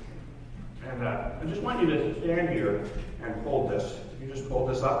 And I just want you to stand here and hold this. Can you just hold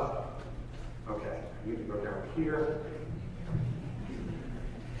this up? Okay. I need to go down here.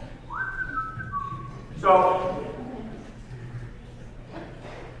 So,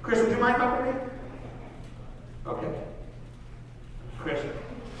 Chris, would you mind helping me? Okay. Chris, I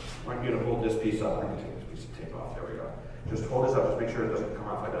want you to hold this piece up. I'm going to take this piece of tape off. There we go. Just hold this up. Just make sure it doesn't come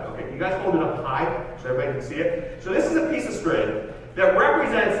off like that. Okay, you guys hold it up high so everybody can see it. So this is a piece of string. that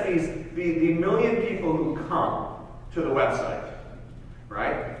represents the million people who come to the website,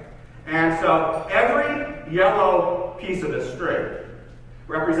 right? And so every yellow piece of this string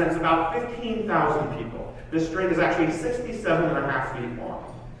represents about 15,000 people. This string is actually 67.5 feet long.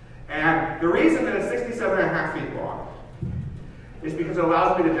 And the reason that it's 67.5 feet long is because it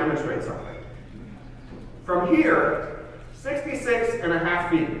allows me to demonstrate something. From here, 66.5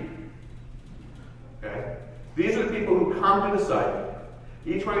 feet. Okay? These are the people who come to the site.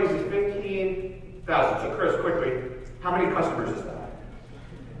 Each one of these is 15,000. So Chris, quickly, how many customers is that?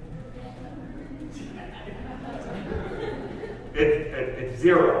 It's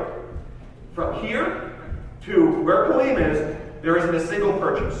 0. From here to where Kaleem is, there isn't a single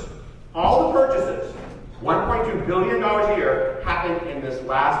purchase. All the purchases, $1.2 billion a year, happen in this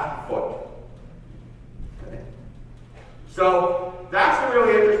last foot. Okay. So that's the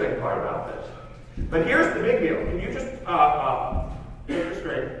really interesting part about this. But here's the big deal. Can you just take the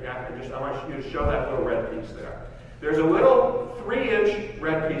string? Yeah, I want you to show that little red piece there. There's a little 3-inch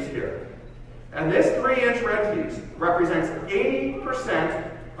red piece here. And this 3-inch red piece represents 80%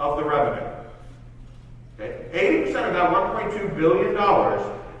 of the revenue. Okay? 80% of that $1.2 billion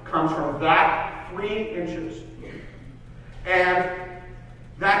comes from that 3 inches. And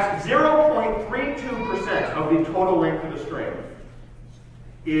that's 0.32% of the total length of the string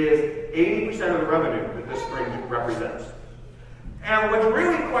is 80% of the revenue that this string represents. And what's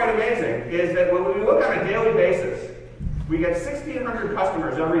really quite amazing is that when we look on a daily basis, we get 1,600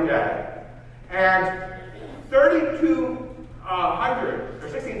 customers every day. And 3,200, or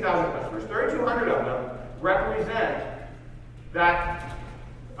 16,000 customers, 3,200 of them represent that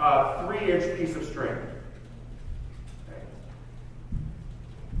 3-inch piece of string. Okay.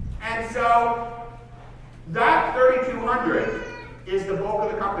 And so that 3,200 is the bulk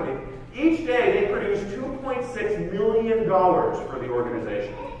of the company. Each day they produce $2.6 million for the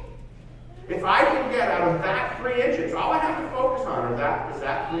organization. If I can get out of that 3 inches, all I have to focus on is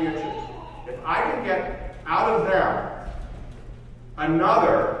that 3 inches. If I can get out of them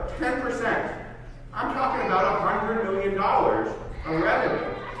another 10%, I'm talking about $100 million of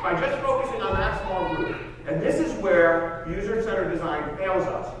revenue by just focusing on that small group. And this is where user-centered design fails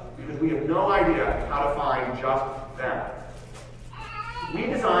us, because we have no idea how to find just them. We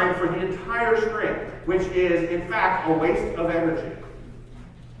design for the entire string, which is, in fact, a waste of energy.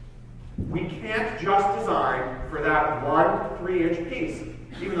 We can't just design for that one 3-inch piece,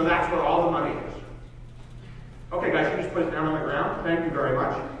 even though that's where all the money is. Okay, guys, you just put it down on the ground. Thank you very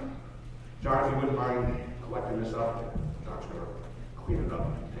much. John, if you wouldn't mind collecting this up, John's going to clean it up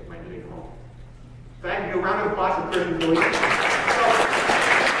and take my knitting home. Thank you. A round of applause for Christian Philippe.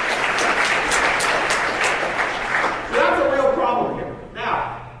 So that's a real problem here.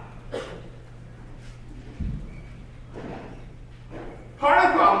 Now, part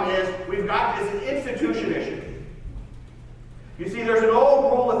of the problem is we've got this institution issue. You see, there's an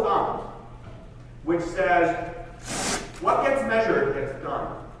old rule of thumb which says what gets measured gets done.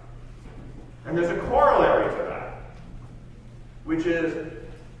 And there's a corollary to that, which is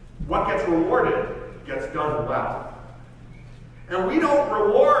what gets rewarded gets done well. And we don't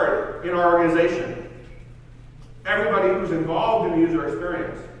reward in our organization everybody who's involved in the user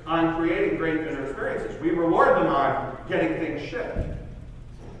experience on creating great user experiences. We reward them on getting things shipped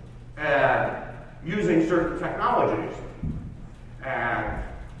and using certain technologies and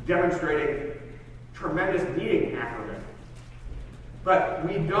demonstrating tremendous meeting acumen. But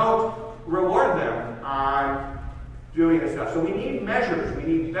we don't reward them on doing this stuff. So we need measures. We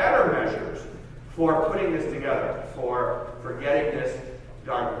need better measures for putting this together, for getting this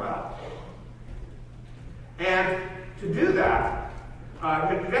done well. And to do that,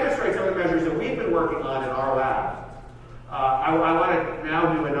 to demonstrate some of the measures that we've been working on in our lab, I want to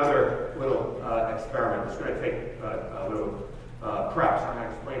now do another little experiment. It's going to take a little prep, so I'm going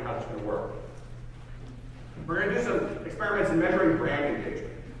to explain how this is going to work. We're going to do some experiments in measuring brand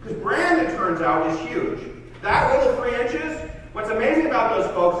engagement. Because brand, it turns out, is huge. That little 3 inches, what's amazing about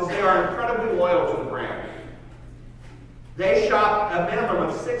those folks is they are incredibly loyal to the brand. They shop a minimum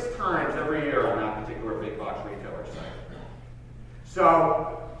of 6 times every year on that particular big box retailer site.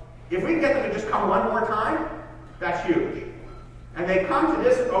 So if we can get them to just come one more time, that's huge. And they come to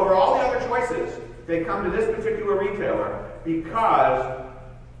this over all the other choices. They come to this particular retailer because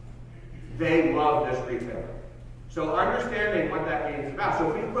they love this retailer. So understanding what that means is about.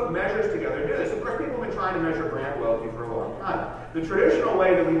 So if we put measures together to do this, of course people have been trying to measure brand loyalty for a long time. The traditional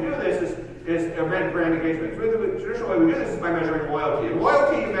way that we do this is brand engagement. The traditional way we do this is by measuring loyalty. And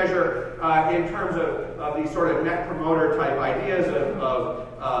loyalty you measure in terms of these sort of net promoter type ideas of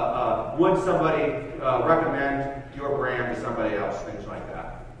would somebody recommend your brand to somebody else, things like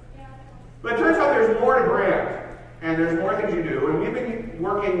that. But it turns out there's more to brand, and there's more things you do. And we've been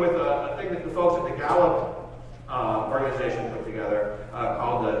working with a thing that the folks at the Gallup organization put together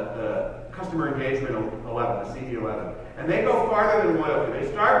called the Customer Engagement 11, the CE11. And they go farther than loyalty.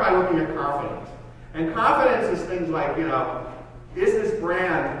 They start by looking at confidence. And confidence is things like, you know, is this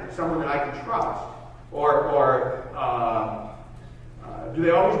brand someone that I can trust? Or do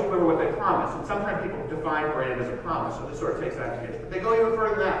they always deliver what they promise? And sometimes people define brand as a promise, so this sort of takes that into case. But they go even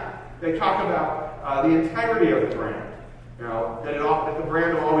further than that. They talk about the integrity of the brand. You know, that the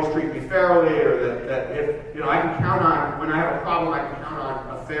brand will always treat me fairly, or that if, you know, I can count on, when I have a problem, I can count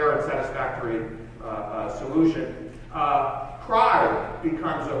on a fair and satisfactory solution. Pride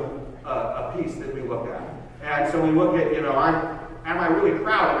becomes a piece that we look at. And so we look at, you know, am I really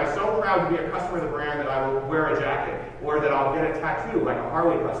proud? Am I so proud to be a customer of the brand that I will wear a jacket, or that I'll get a tattoo, like a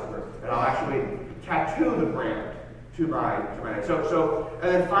Harley customer, that I'll actually tattoo the brand to my neck. So,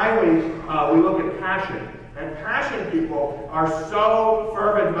 and then finally, we look at passion. And passion people are so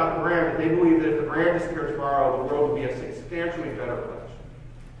fervent about the brand that they believe that if the brand disappeared tomorrow, the world would be a substantially better place.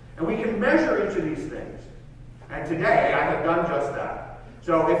 And we can measure each of these things. And today, I have done just that.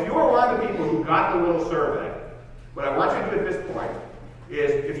 So if you are one of the people who got the little survey, what I want you to do at this point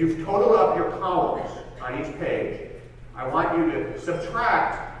is, if you've totaled up your columns on each page, I want you to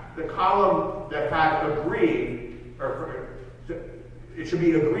subtract the column that had agree, or it should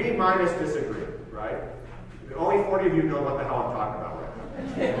be agree minus disagree, right? Only 40 of you know what the hell I'm talking about right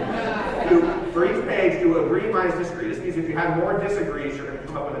now. For each page, do agree minus disagree. This means if you have more disagrees, you're going to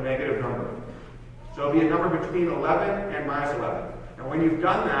come up with a negative number. So it'll be a number between 11 and minus 11. And when you've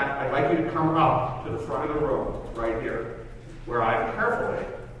done that, I'd like you to come up to the front of the room, right here, where I've carefully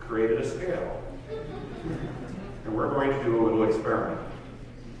created a scale. And we're going to do a little experiment.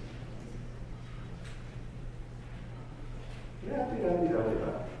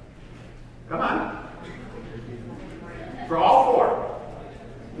 Come on. For all four.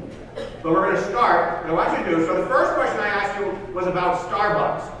 But we're going to start, and I want you to do, so the first question I asked you was about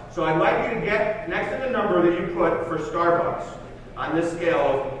Starbucks. So I'd like you to get next to the number that you put for Starbucks on this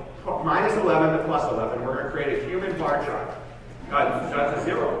scale of minus 11 to plus 11. We're going to create a human bar chart. So that's a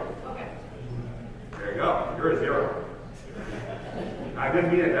 0. Okay. There you go. You're a 0. I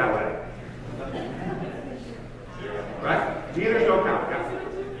didn't mean it that way. Right? Neither don't count. Yeah.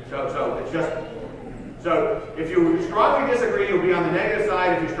 So it's just, so if you strongly disagree, you'll be on the negative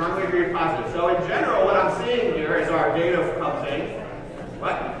side. If you strongly agree, you're positive. So in general, what I'm seeing here is our data comes in.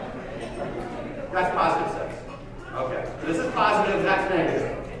 What? That's positive 6. Okay. So this is positive, that's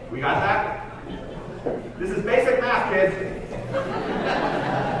negative. We got that? This is basic math, kids.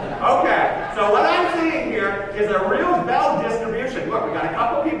 Okay. So what I'm seeing here is a real bell distribution. Look, we got a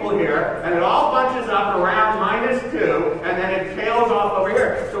couple people here, and it all bunches up around -2, and then it tails off over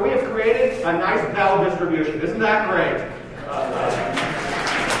here. So we have created a nice bell distribution. Isn't that great? I'm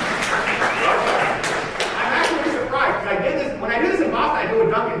actually surprised, because when I do this in Boston, I do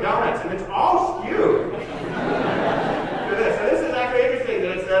with Dunkin' Donuts, and it's all skewed. So this is actually interesting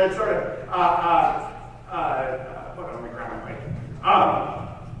that it's sort of, hold on, let me grab my mic.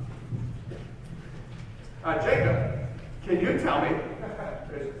 Jacob, can you tell me,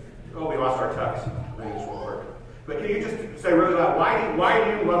 oh, we lost our text. Maybe this won't work. But can you just say really loud, why do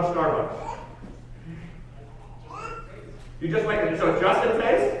you love Starbucks? You just like it, so just in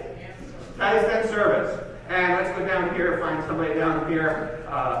taste? Taste and service. And let's go down here, find somebody down here.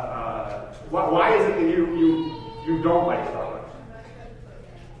 Why is it that you don't like Starbucks?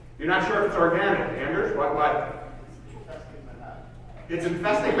 You're not sure if it's organic. Anders, what? It's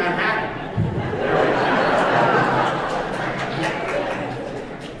infesting Manhattan.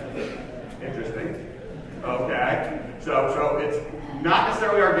 Interesting. Okay. So it's not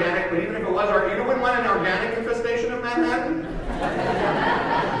necessarily organic, but even if it was organic, you wouldn't want an organic infestation of Manhattan?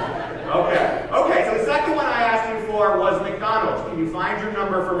 Okay. Okay, so the second one I asked you for was McDonald's. Can you find your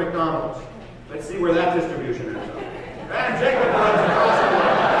number for McDonald's? Let's see where that distribution is. And Jacob runs across the way.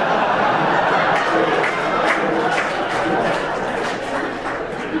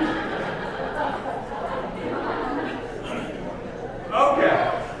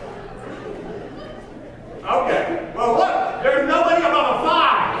 Okay. Well, look, there's nobody above a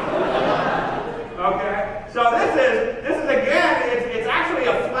 5. Okay. So this is again, it's actually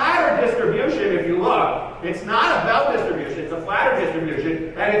a flatter distribution if you look. It's not a bell distribution, it's a flatter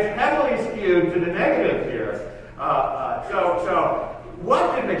distribution, and it's heavily skewed to the negative here. So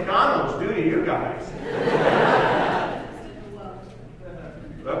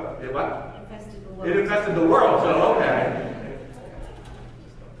Well, it what? Infested the world. It infested the world, so okay.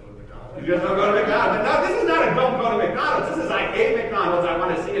 You just don't go to McDonald's. No, this is not a don't go to McDonald's. This is I hate McDonald's. I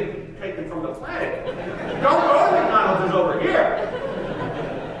want to see it taken from the planet. Don't go to McDonald's is over here.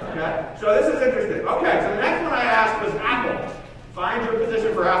 Okay? So this is interesting. Okay, so the next one I asked was Apple. Find your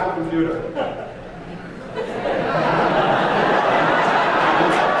position for Apple computer.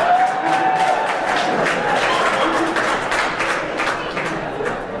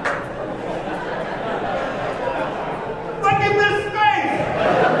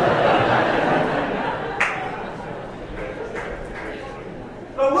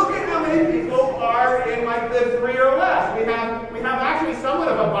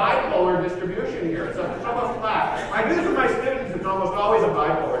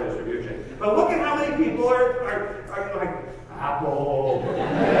 But look at how many people are like, Apple.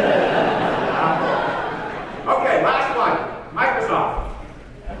 Apple. Okay, last one. Microsoft.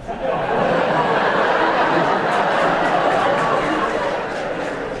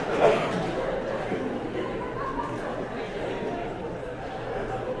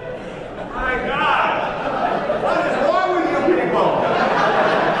 My God! What is wrong with you people?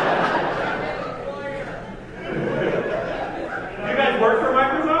 You guys work for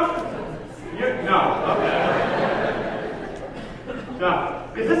Microsoft? No, okay. No,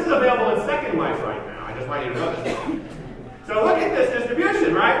 because this is available in Second Life right now. I just want you to know this. So look at this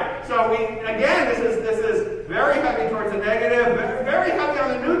distribution, right? So again, this is very heavy towards the negative, very heavy on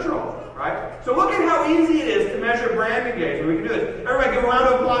the neutral, right? So look at how easy it is to measure brand engagement. We can do this. Everybody give a round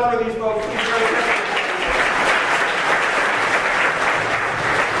of applause for these folks.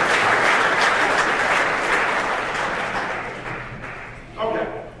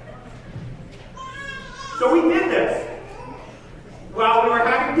 So we did this while we were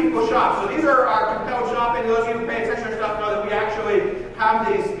having people shop. So these are our compelled shopping. Those of you who pay attention to stuff know that we actually have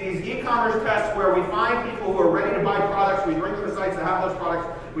these e-commerce tests where we find people who are ready to buy products. We bring them to sites that have those products.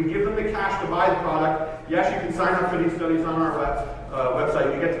 We give them the cash to buy the product. Yes, you can sign up for these studies on our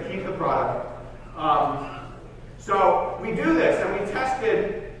website. You get to keep the product. So we do this, and we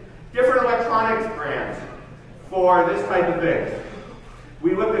tested different electronics brands for this type of thing.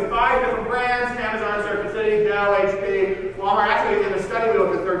 We looked at 5 different brands: Amazon, Circuit City, Dell, HP, Walmart. Actually, in the study we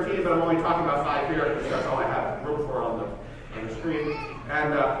looked at 13, but I'm only talking about 5 here because that's all I have room for on the screen.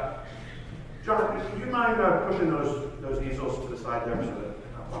 And John, would you mind pushing those easels to the side there so that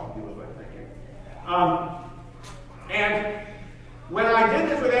I'll deal with my thinking? And when I did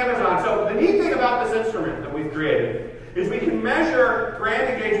this with Amazon, so the neat thing about this instrument that we've created is we can measure brand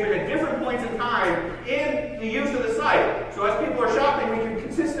engagement at different points in time in the use of the site. So as people are shopping, we can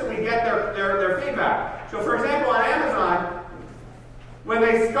consistently get their feedback. So for example, on Amazon, when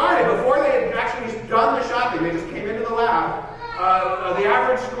they started, before they had actually done the shopping, they just came into the lab, the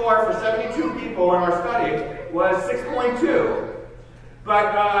average score for 72 people in our study was 6.2.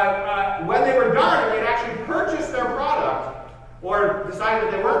 But when they were done and they'd actually purchased their product, or decided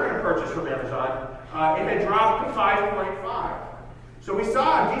that they weren't going to purchase from Amazon, it had dropped to 5.5. So we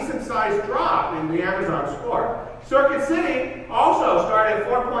saw a decent-sized drop in the Amazon score. Circuit City also started at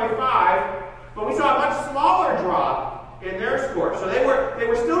 4.5, but we saw a much smaller drop in their score. So they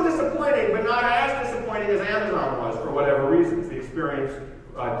were still disappointing, but not as disappointing as Amazon was for whatever reasons. The experience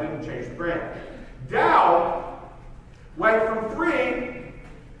didn't change the brand. Dow went from 3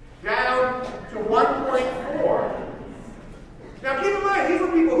 down to 1.4. Now keep in mind, these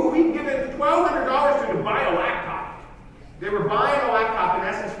were people who we'd given $1,200 to buy a laptop. They were buying a laptop in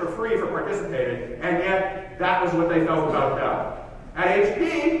essence for free for participating, and yet that was what they felt about Dell. At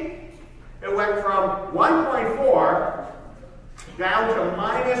HP, it went from 1.4 down to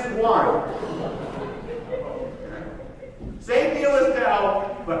 -1. Same deal as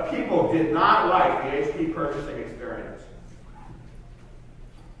Dell, but people did not like the HP purchasing experience.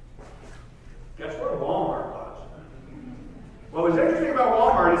 Guess where Walmart was? What was interesting about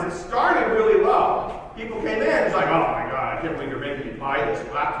Walmart is it started really low. People came in, it's like, oh my God, I can't believe you're making me buy this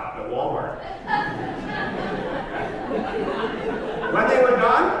laptop at Walmart. When they were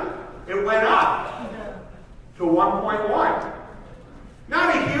done, it went up to 1.1.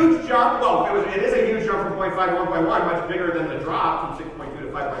 Not a huge jump. Well, it is a huge jump from 0.5 to 1.1, much bigger than the drop from 6.2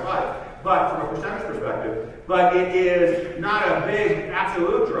 to 5.5. But from a percentage perspective, but it is not a big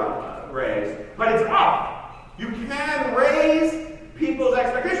absolute drop raise. But it's up. You can raise people's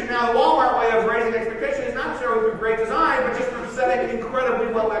expectations. Now, the Walmart way of raising expectations is not necessarily through great design, but just through setting incredibly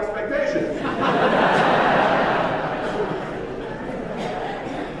low expectations.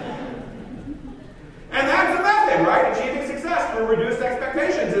 And that's the method, right? Achieving success through reduced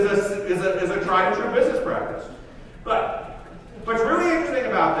expectations is a tried and true business practice. But what's really interesting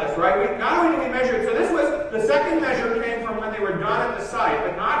about about this, right? Not only did we measure it, so this was, the second measure came from when they were done at the site,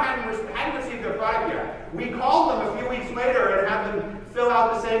 but hadn't received their product yet. We called them a few weeks later and had them fill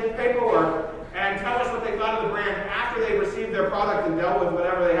out the same paperwork and tell us what they thought of the brand after they received their product and dealt with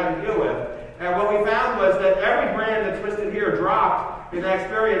whatever they had to deal with. And what we found was that every brand that's listed here dropped in that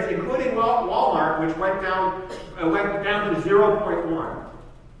experience, including Walmart, which went down to 0.1.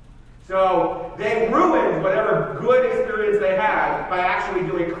 So they ruined whatever good experience they had by actually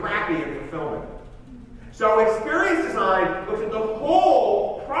doing crappy in fulfillment. So experience design looks at the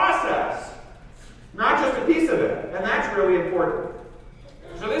whole process, not just a piece of it, and that's really important.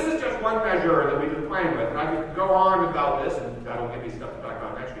 So this is just one measure that we've been playing with, and I could go on about this, and that'll give me stuff to talk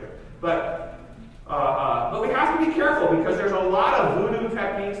about next year. But we have to be careful because there's a lot of voodoo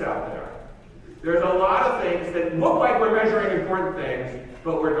techniques out there. There's a lot of things that look like we're measuring important things,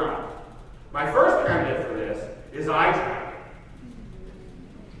 but we're not. My first candidate for this is eye tracking.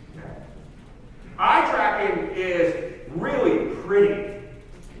 Eye tracking is really pretty.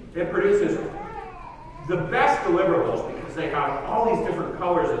 It produces the best deliverables because they have all these different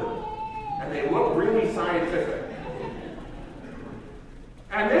colors in them, and they look really scientific.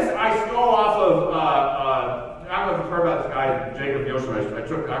 And this I stole off of, I don't know if you've heard about this guy, Jacob Nielsen. I don't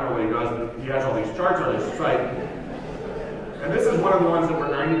know what he does, but he has all these charts on his site. And this is one of the ones that were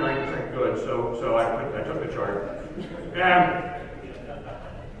 99% good, so I took the chart.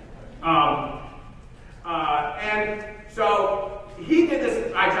 And so he did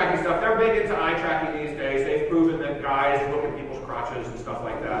this eye tracking stuff. They're big into eye tracking these days. They've proven that guys look at people's crotches and stuff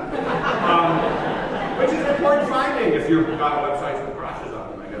like that. Which is an important finding if you've got websites with crotches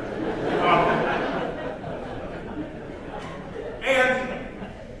on them, I guess.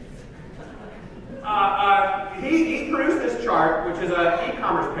 He produced this chart, which is an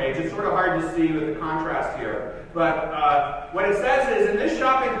e-commerce page. It's sort of hard to see with the contrast here. But what it says is, in this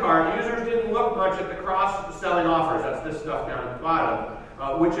shopping cart, users didn't look much at the cross-selling offers. That's this stuff down at the bottom,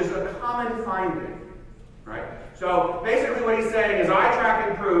 which is a common finding, right? So basically what he's saying is eye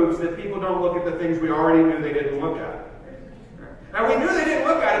tracking proves that people don't look at the things we already knew they didn't look at. And we knew they didn't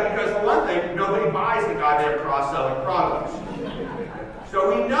look at it because, for one thing, nobody buys the goddamn cross-selling products. So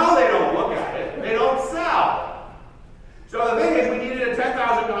we know they don't look at it. They don't sell. So the thing is, we needed a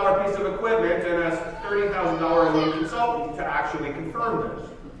 $10,000 piece of equipment and a $30,000 elite consultant to actually confirm this.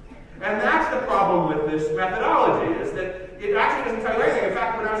 And that's the problem with this methodology, is that it actually doesn't tell you anything. In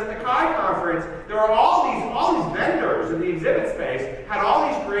fact, when I was at the CHI conference, there were all these vendors in the exhibit space had all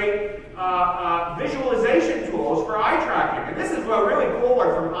these great visualization tools for eye tracking. And this is a really cool one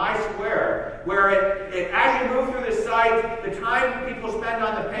from iSquared, where as you move through this site, the time people spend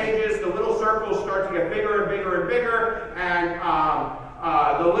on the pages, the little circles start to get bigger and bigger and bigger, and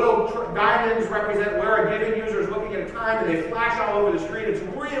the little diamonds represent where a given user is looking at a time, and they flash all over the screen. It's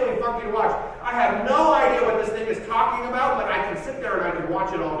really funky to watch. I have no idea what this thing is talking about, but I can sit there and I can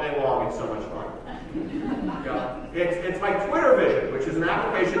watch it all day long. It's so much fun. Yeah. It's like Twitter Vision, which is an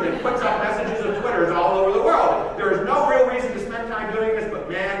application that puts up messages of Twitters all over the world. There is no real reason to spend time doing this, but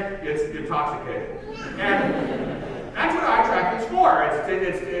man, it's intoxicating. And that's what eye tracking is for.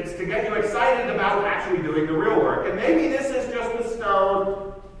 It's to get you excited about actually doing the real work. And maybe this is just the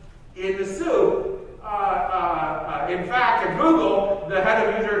stone in the soup. In fact, at Google, the head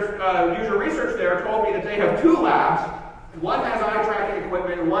of user research there told me that they have two labs. One has eye tracking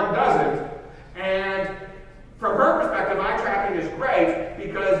equipment and one doesn't. And from her perspective, eye tracking is great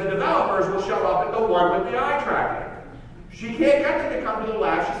because the developers will show up at the one with the eye tracking. She can't get them to come to the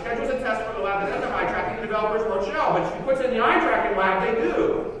lab. She schedules a test for the lab that doesn't have eye tracking. The developers won't show. But she puts in the eye tracking lab, they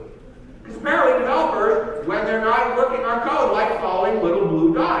do. Because apparently developers, when they're not working on code, like following little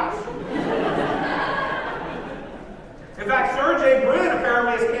blue dots. In fact, Sergey Brin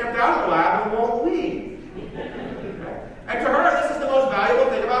apparently is camped out in the lab and won't leave. And to her, this is the most valuable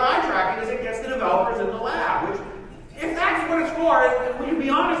thing about eye tracking, is it gets the developers in the lab. Which, if that's what it's for, if we can be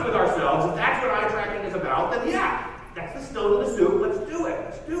honest with ourselves, if that's what eye tracking is about, then yeah, that's the stone in the soup, let's do it,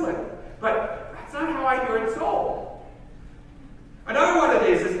 let's do it. But that's not how I hear it sold. Another one of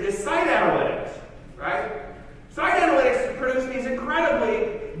these is site analytics, right? Site analytics produce these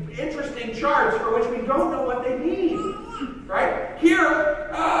incredibly interesting charts for which we don't know what they mean, right? Here,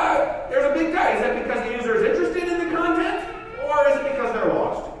 there's a big tie. Is that because the user is interested in the content, or is it because they're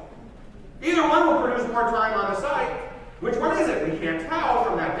lost? Either one will produce more time on the site. Which one is it? We can't tell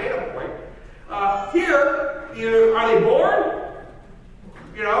from that data point. Here, are they bored?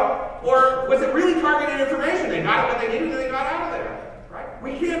 Or was it really targeted information? They got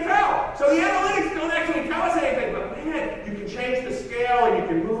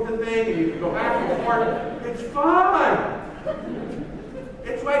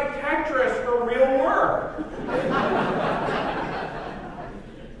like Tetris for real work.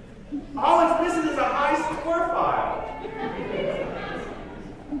 All it's missing is a high score file.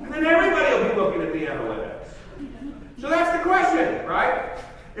 And then everybody will be looking at the analytics. So that's the question, right?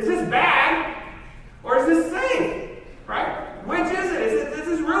 Is this bad or is this safe? Right? Which is it? This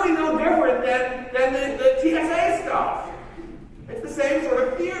is really no different than the TSA stuff. It's the same sort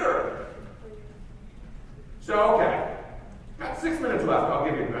of theater. So, okay. Got 6 minutes left. I'll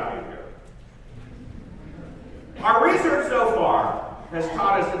give you value here. Our research so far has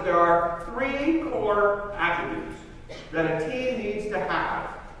taught us that there are 3 core attributes that a team needs to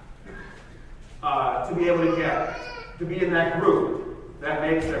have to be able to be in that group that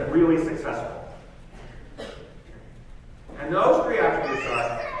makes them really successful. And those 3 attributes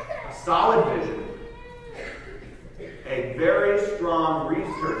are a solid vision, a very strong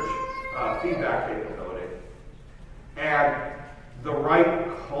research feedback capability, and the right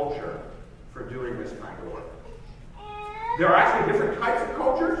culture for doing this kind of work. There are actually different types of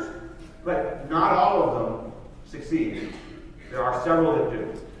cultures, but not all of them succeed. There are several that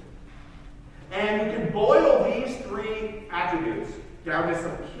do. And you can boil these 3 attributes down to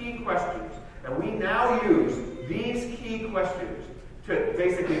some key questions. And we now use these key questions to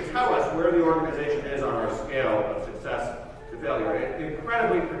basically tell us where the organization is on our scale of success to failure. It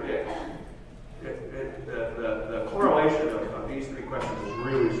incredibly predicts. The correlation of these 3 questions is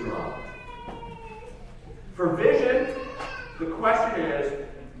really strong. For vision, the question is,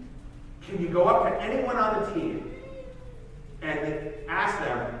 can you go up to anyone on the team and ask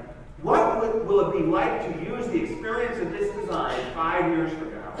them, what will it be like to use the experience of this design 5 years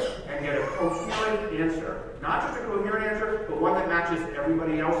from now and get a coherent answer? Not just a coherent answer, but one that matches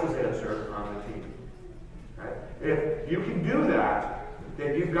everybody else's answer on the team. Right? If you can do that,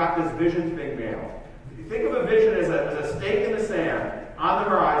 then you've got this vision thing nailed. If you think of a vision as a stake in the sand on the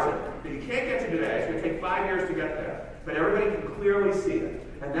horizon that you can't get to today, it's going to take 5 years to get there, but everybody can clearly see it.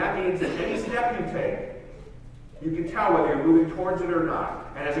 And that means that any step you take, you can tell whether you're moving towards it or not.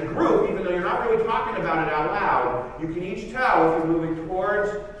 And as a group, even though you're not really talking about it out loud, you can each tell if you're moving towards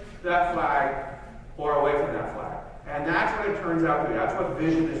that flag or away from that flag. And that's what it turns out to be. That's what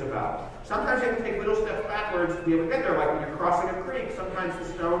vision is about. Sometimes you have to take little steps backwards to be able to get there, like when you're crossing a creek. Sometimes the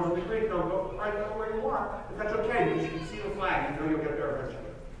stones in the creek don't go right where you want, but that's okay because you can see the flag. You know you'll get there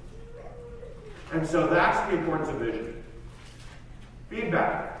eventually. And so that's the importance of vision.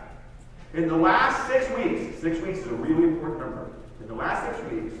 Feedback. In the last 6 weeks, 6 weeks is a really important number. In the last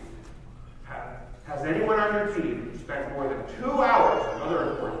 6 weeks, has anyone on your team spent more than 2 hours,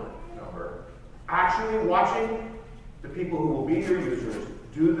 another important number, actually watching the people who will be your users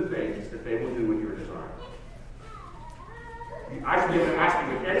do the things that they will do with your design? I should be able to ask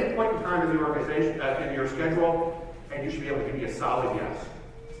you at any point in time in the organization, in your schedule, and you should be able to give me a solid yes.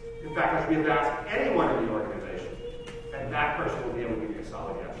 In fact, I should be able to ask anyone in the organization, and that person will be able to give me a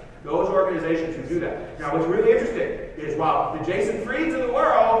solid yes. Those organizations who do that. Now, what's really interesting is while the Jason Frieds of the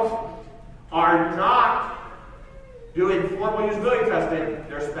world are not doing formal usability testing,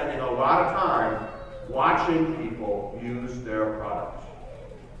 they're spending a lot of time watching people use their products.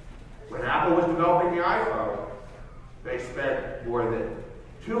 When Apple was developing the iPhone, they spent more than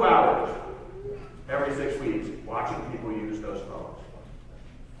 2 hours every 6 weeks watching people use those phones.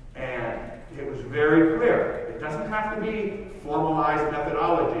 And it was very clear. It doesn't have to be formalized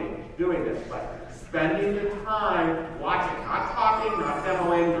methodology doing this, but spending the time watching, not talking, not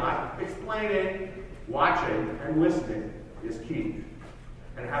demoing, not explaining, watching and listening is key.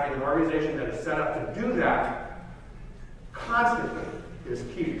 And having an organization that is set up to do that constantly is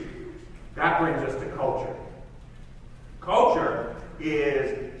key. That brings us to culture. Culture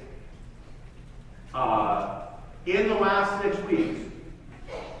is, in the last 6 weeks,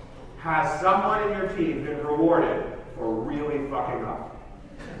 has someone in your team been rewarded for really fucking up?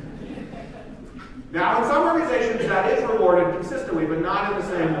 Now, in some organizations, that is rewarded consistently, but not in the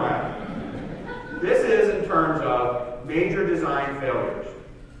same way. This is in terms of major design failures.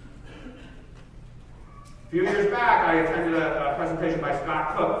 A few years back, I attended a presentation by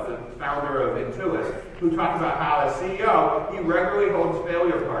Scott Cook, the founder of Intuit, who talked about how, as CEO, he regularly holds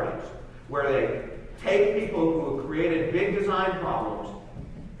failure parties, where they take people who have created big design problems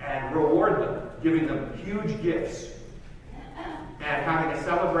and reward them, giving them huge gifts, and having a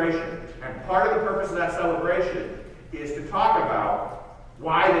celebration. And part of the purpose of that celebration is to talk about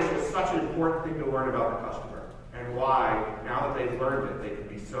why this was such an important thing to learn about the customer, and why, now that they've learned it, they can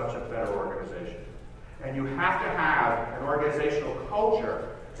be such a better organization. And you have to have an organizational culture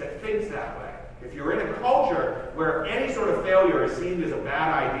that thinks that way. If you're in a culture where any sort of failure is seen as a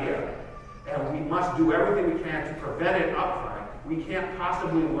bad idea, and we must do everything we can to prevent it up front, we can't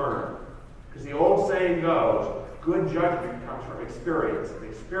possibly learn. Because the old saying goes, good judgment comes from experience, and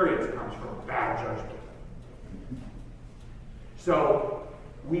experience comes from bad judgment. So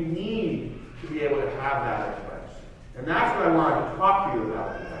we need to be able to have that in place. And that's what I wanted to talk to you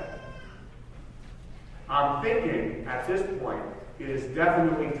about today. I'm thinking, at this point, it is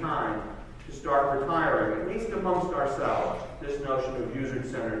definitely time to start retiring, at least amongst ourselves, this notion of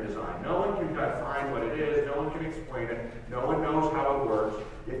user-centered design. No one can define what it is, no one can explain it, no one knows how it works.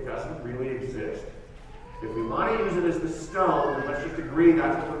 It doesn't really exist. If we want to use it as the stone, then let's just agree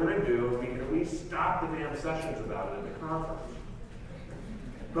that's what we're going to do, and we can at least stop the damn sessions about it at the conference.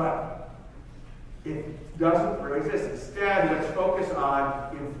 But it doesn't really exist. Instead, let's focus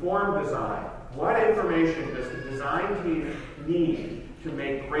on informed design. What information does the design team need to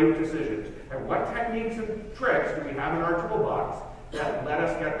make great decisions? And what techniques and tricks do we have in our toolbox that let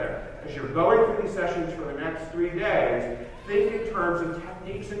us get there? As you're going through these sessions for the next 3 days, think in terms of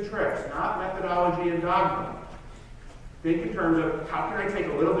techniques and tricks, not methodology and dogma. Think in terms of how can I take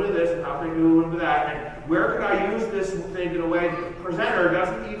a little bit of this and how can I do a little bit of that, and where could I use this thing in a way that the presenter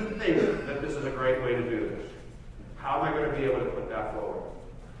doesn't even think that this is a great way to do this. How am I going to be able to put that forward?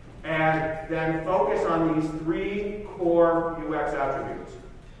 And then focus on these 3 core UX attributes.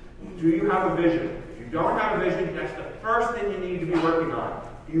 Do you have a vision? If you don't have a vision, that's the first thing you need to be working on.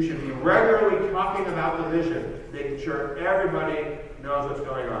 You should be regularly talking about the vision, making sure everybody knows what's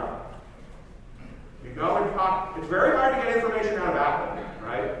going on. You go and talk. It's very hard to get information out of Apple,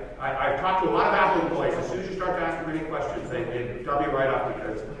 right? I've talked to a lot of Apple employees. As soon as you start to ask them any questions, they dumb you right up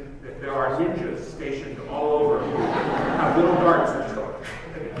because there are ninjas stationed all over who have little darts that just go.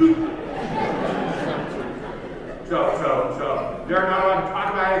 So they're not allowed to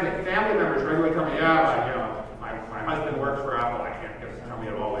talk about anything. Family members regularly tell me, yeah, my husband works for Apple. I can't get him to tell me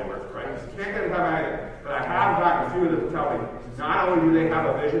at all he works, right? You can't get him to tell me anything. But I have gotten a few of them to tell me not only do they have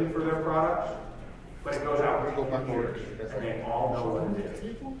a vision for their products, but it goes out for years, and they all know what it is.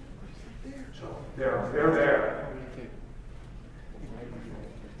 So they're there.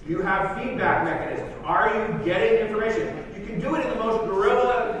 Do you have feedback mechanisms? Are you getting information? You can do it in the most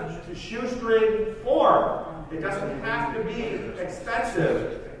guerrilla, shoestring form. It doesn't have to be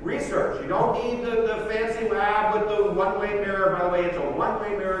expensive research. You don't need the fancy lab with the one-way mirror. By the way, it's a one-way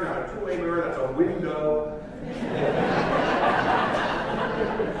mirror, not a two-way mirror. That's a window.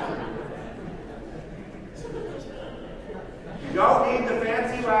 You don't need the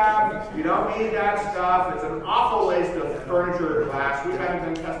fancy lab. You don't need that stuff. It's an awful waste of furniture and glass. We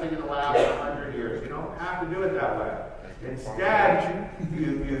haven't been testing in the lab for 100 years. You don't have to do it that way. Instead,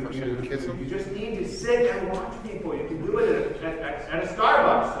 you just need to sit and watch people. You can do it at a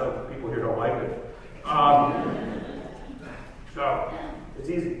Starbucks, so people here don't like it. So it's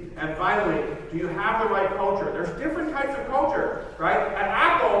easy. And finally, do you have the right culture? There's different types of culture, right? At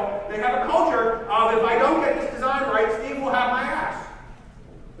Apple, they have a culture of if I don't get this design right, Steve will have my ass.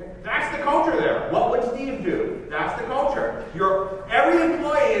 That's the culture there. What would Steve do? That's the culture. Every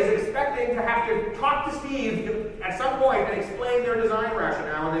employee is expecting to have to talk to Steve at some point and explain their design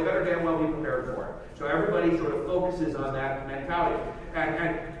rationale, and they better damn well be prepared for it. So everybody sort of focuses on that mentality.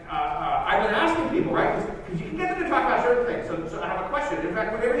 And I've been asking people, right, because you can get them to talk about certain things. So I have a question. In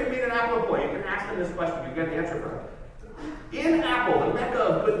fact, whenever you meet an Apple employee, you can ask them this question. You get the answer from them. In Apple, the mecca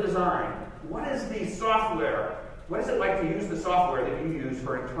of good design, what is the software? What is it like to use the software that you use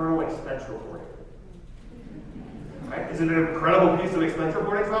for internal expense reporting? Right? Isn't it an incredible piece of expense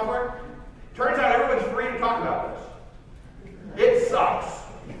reporting software? Turns out everyone's free to talk about this. It sucks.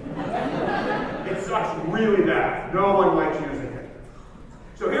 It sucks really bad. No one likes using it.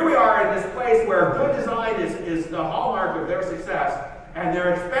 So here we are in this place where good design is the hallmark of their success, and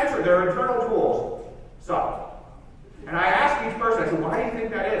their internal tools suck. And I asked each person, I said, why do you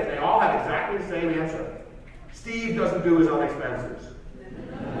think that is? They all had exactly the same answer. Steve doesn't do his own expenses.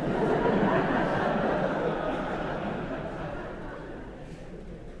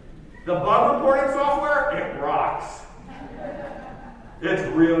 The bug reporting software, it rocks. It's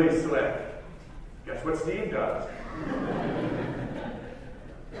really slick. Guess what Steve does?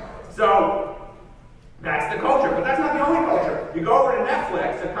 So, that's the culture, but that's not the only culture. You go over to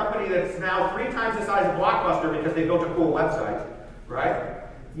Netflix, a company that's now 3 times the size of Blockbuster because they built a cool website, right?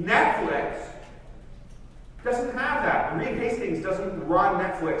 Netflix doesn't have that. Reed Hastings doesn't run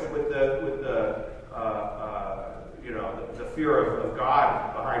Netflix with the fear of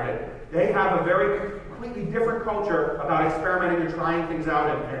God behind it. They have a very completely different culture about experimenting and trying things out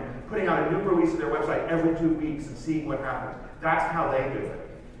and putting out a new release of their website every 2 weeks and seeing what happens. That's how they do it.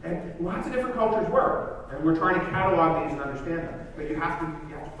 And lots of different cultures work, and we're trying to catalog these and understand them. But you have to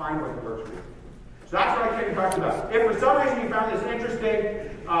find what works for you. So that's what I came to talk about. If for some reason you found this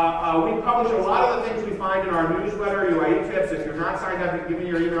interesting, we publish a lot of the things we find in our newsletter, UIE Tips. If you're not signed up, give me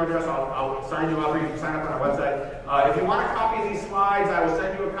your email address. I'll sign you up, or you can sign up on our website. If you want a copy of these slides, I will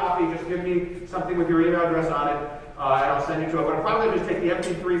send you a copy. Just give me something with your email address on it, and I'll send you to it. But I'll probably just take the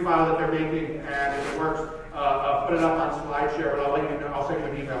MP3 file that they're making, and if it works, put it up on SlideShare. But I'll let you know. I'll send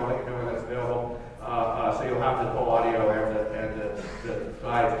you an email. I'll let you know when that's available. So you'll have the full audio and the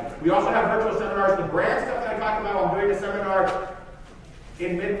slides. We also have virtual seminars. The brand stuff that I talked about, I'm doing a seminar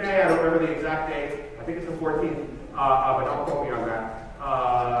in mid-May. I don't remember the exact date. I think it's the 14th, but don't quote me on that.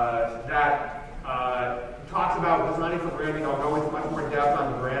 That talks about designing for branding. I'll go into much more depth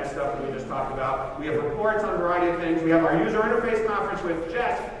on the brand stuff that we just talked about. We have reports on a variety of things. We have our user interface conference with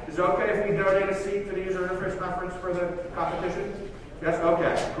Jess. Is it okay if we donate a seat to the user interface conference for the competition? Yes?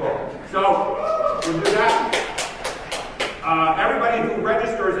 Okay, cool. So, we'll do that. Everybody who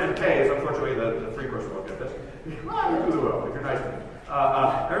registers and pays, unfortunately the free person won't get this. Well, you will, if you're nice to me.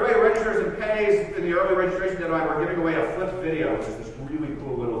 Everybody who registers and pays in the early registration deadline, we're giving away a flipped video, which is this really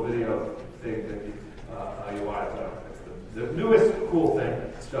cool little video thing that you want. It's the newest cool thing.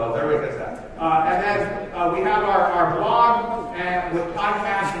 So everybody gets that. And then we have our blog and with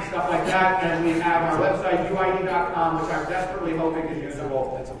podcasts and stuff like that, and we have our website, uie.com, which I'm desperately hoping is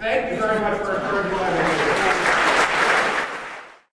usable. Thank you very much for encouraging my behavior.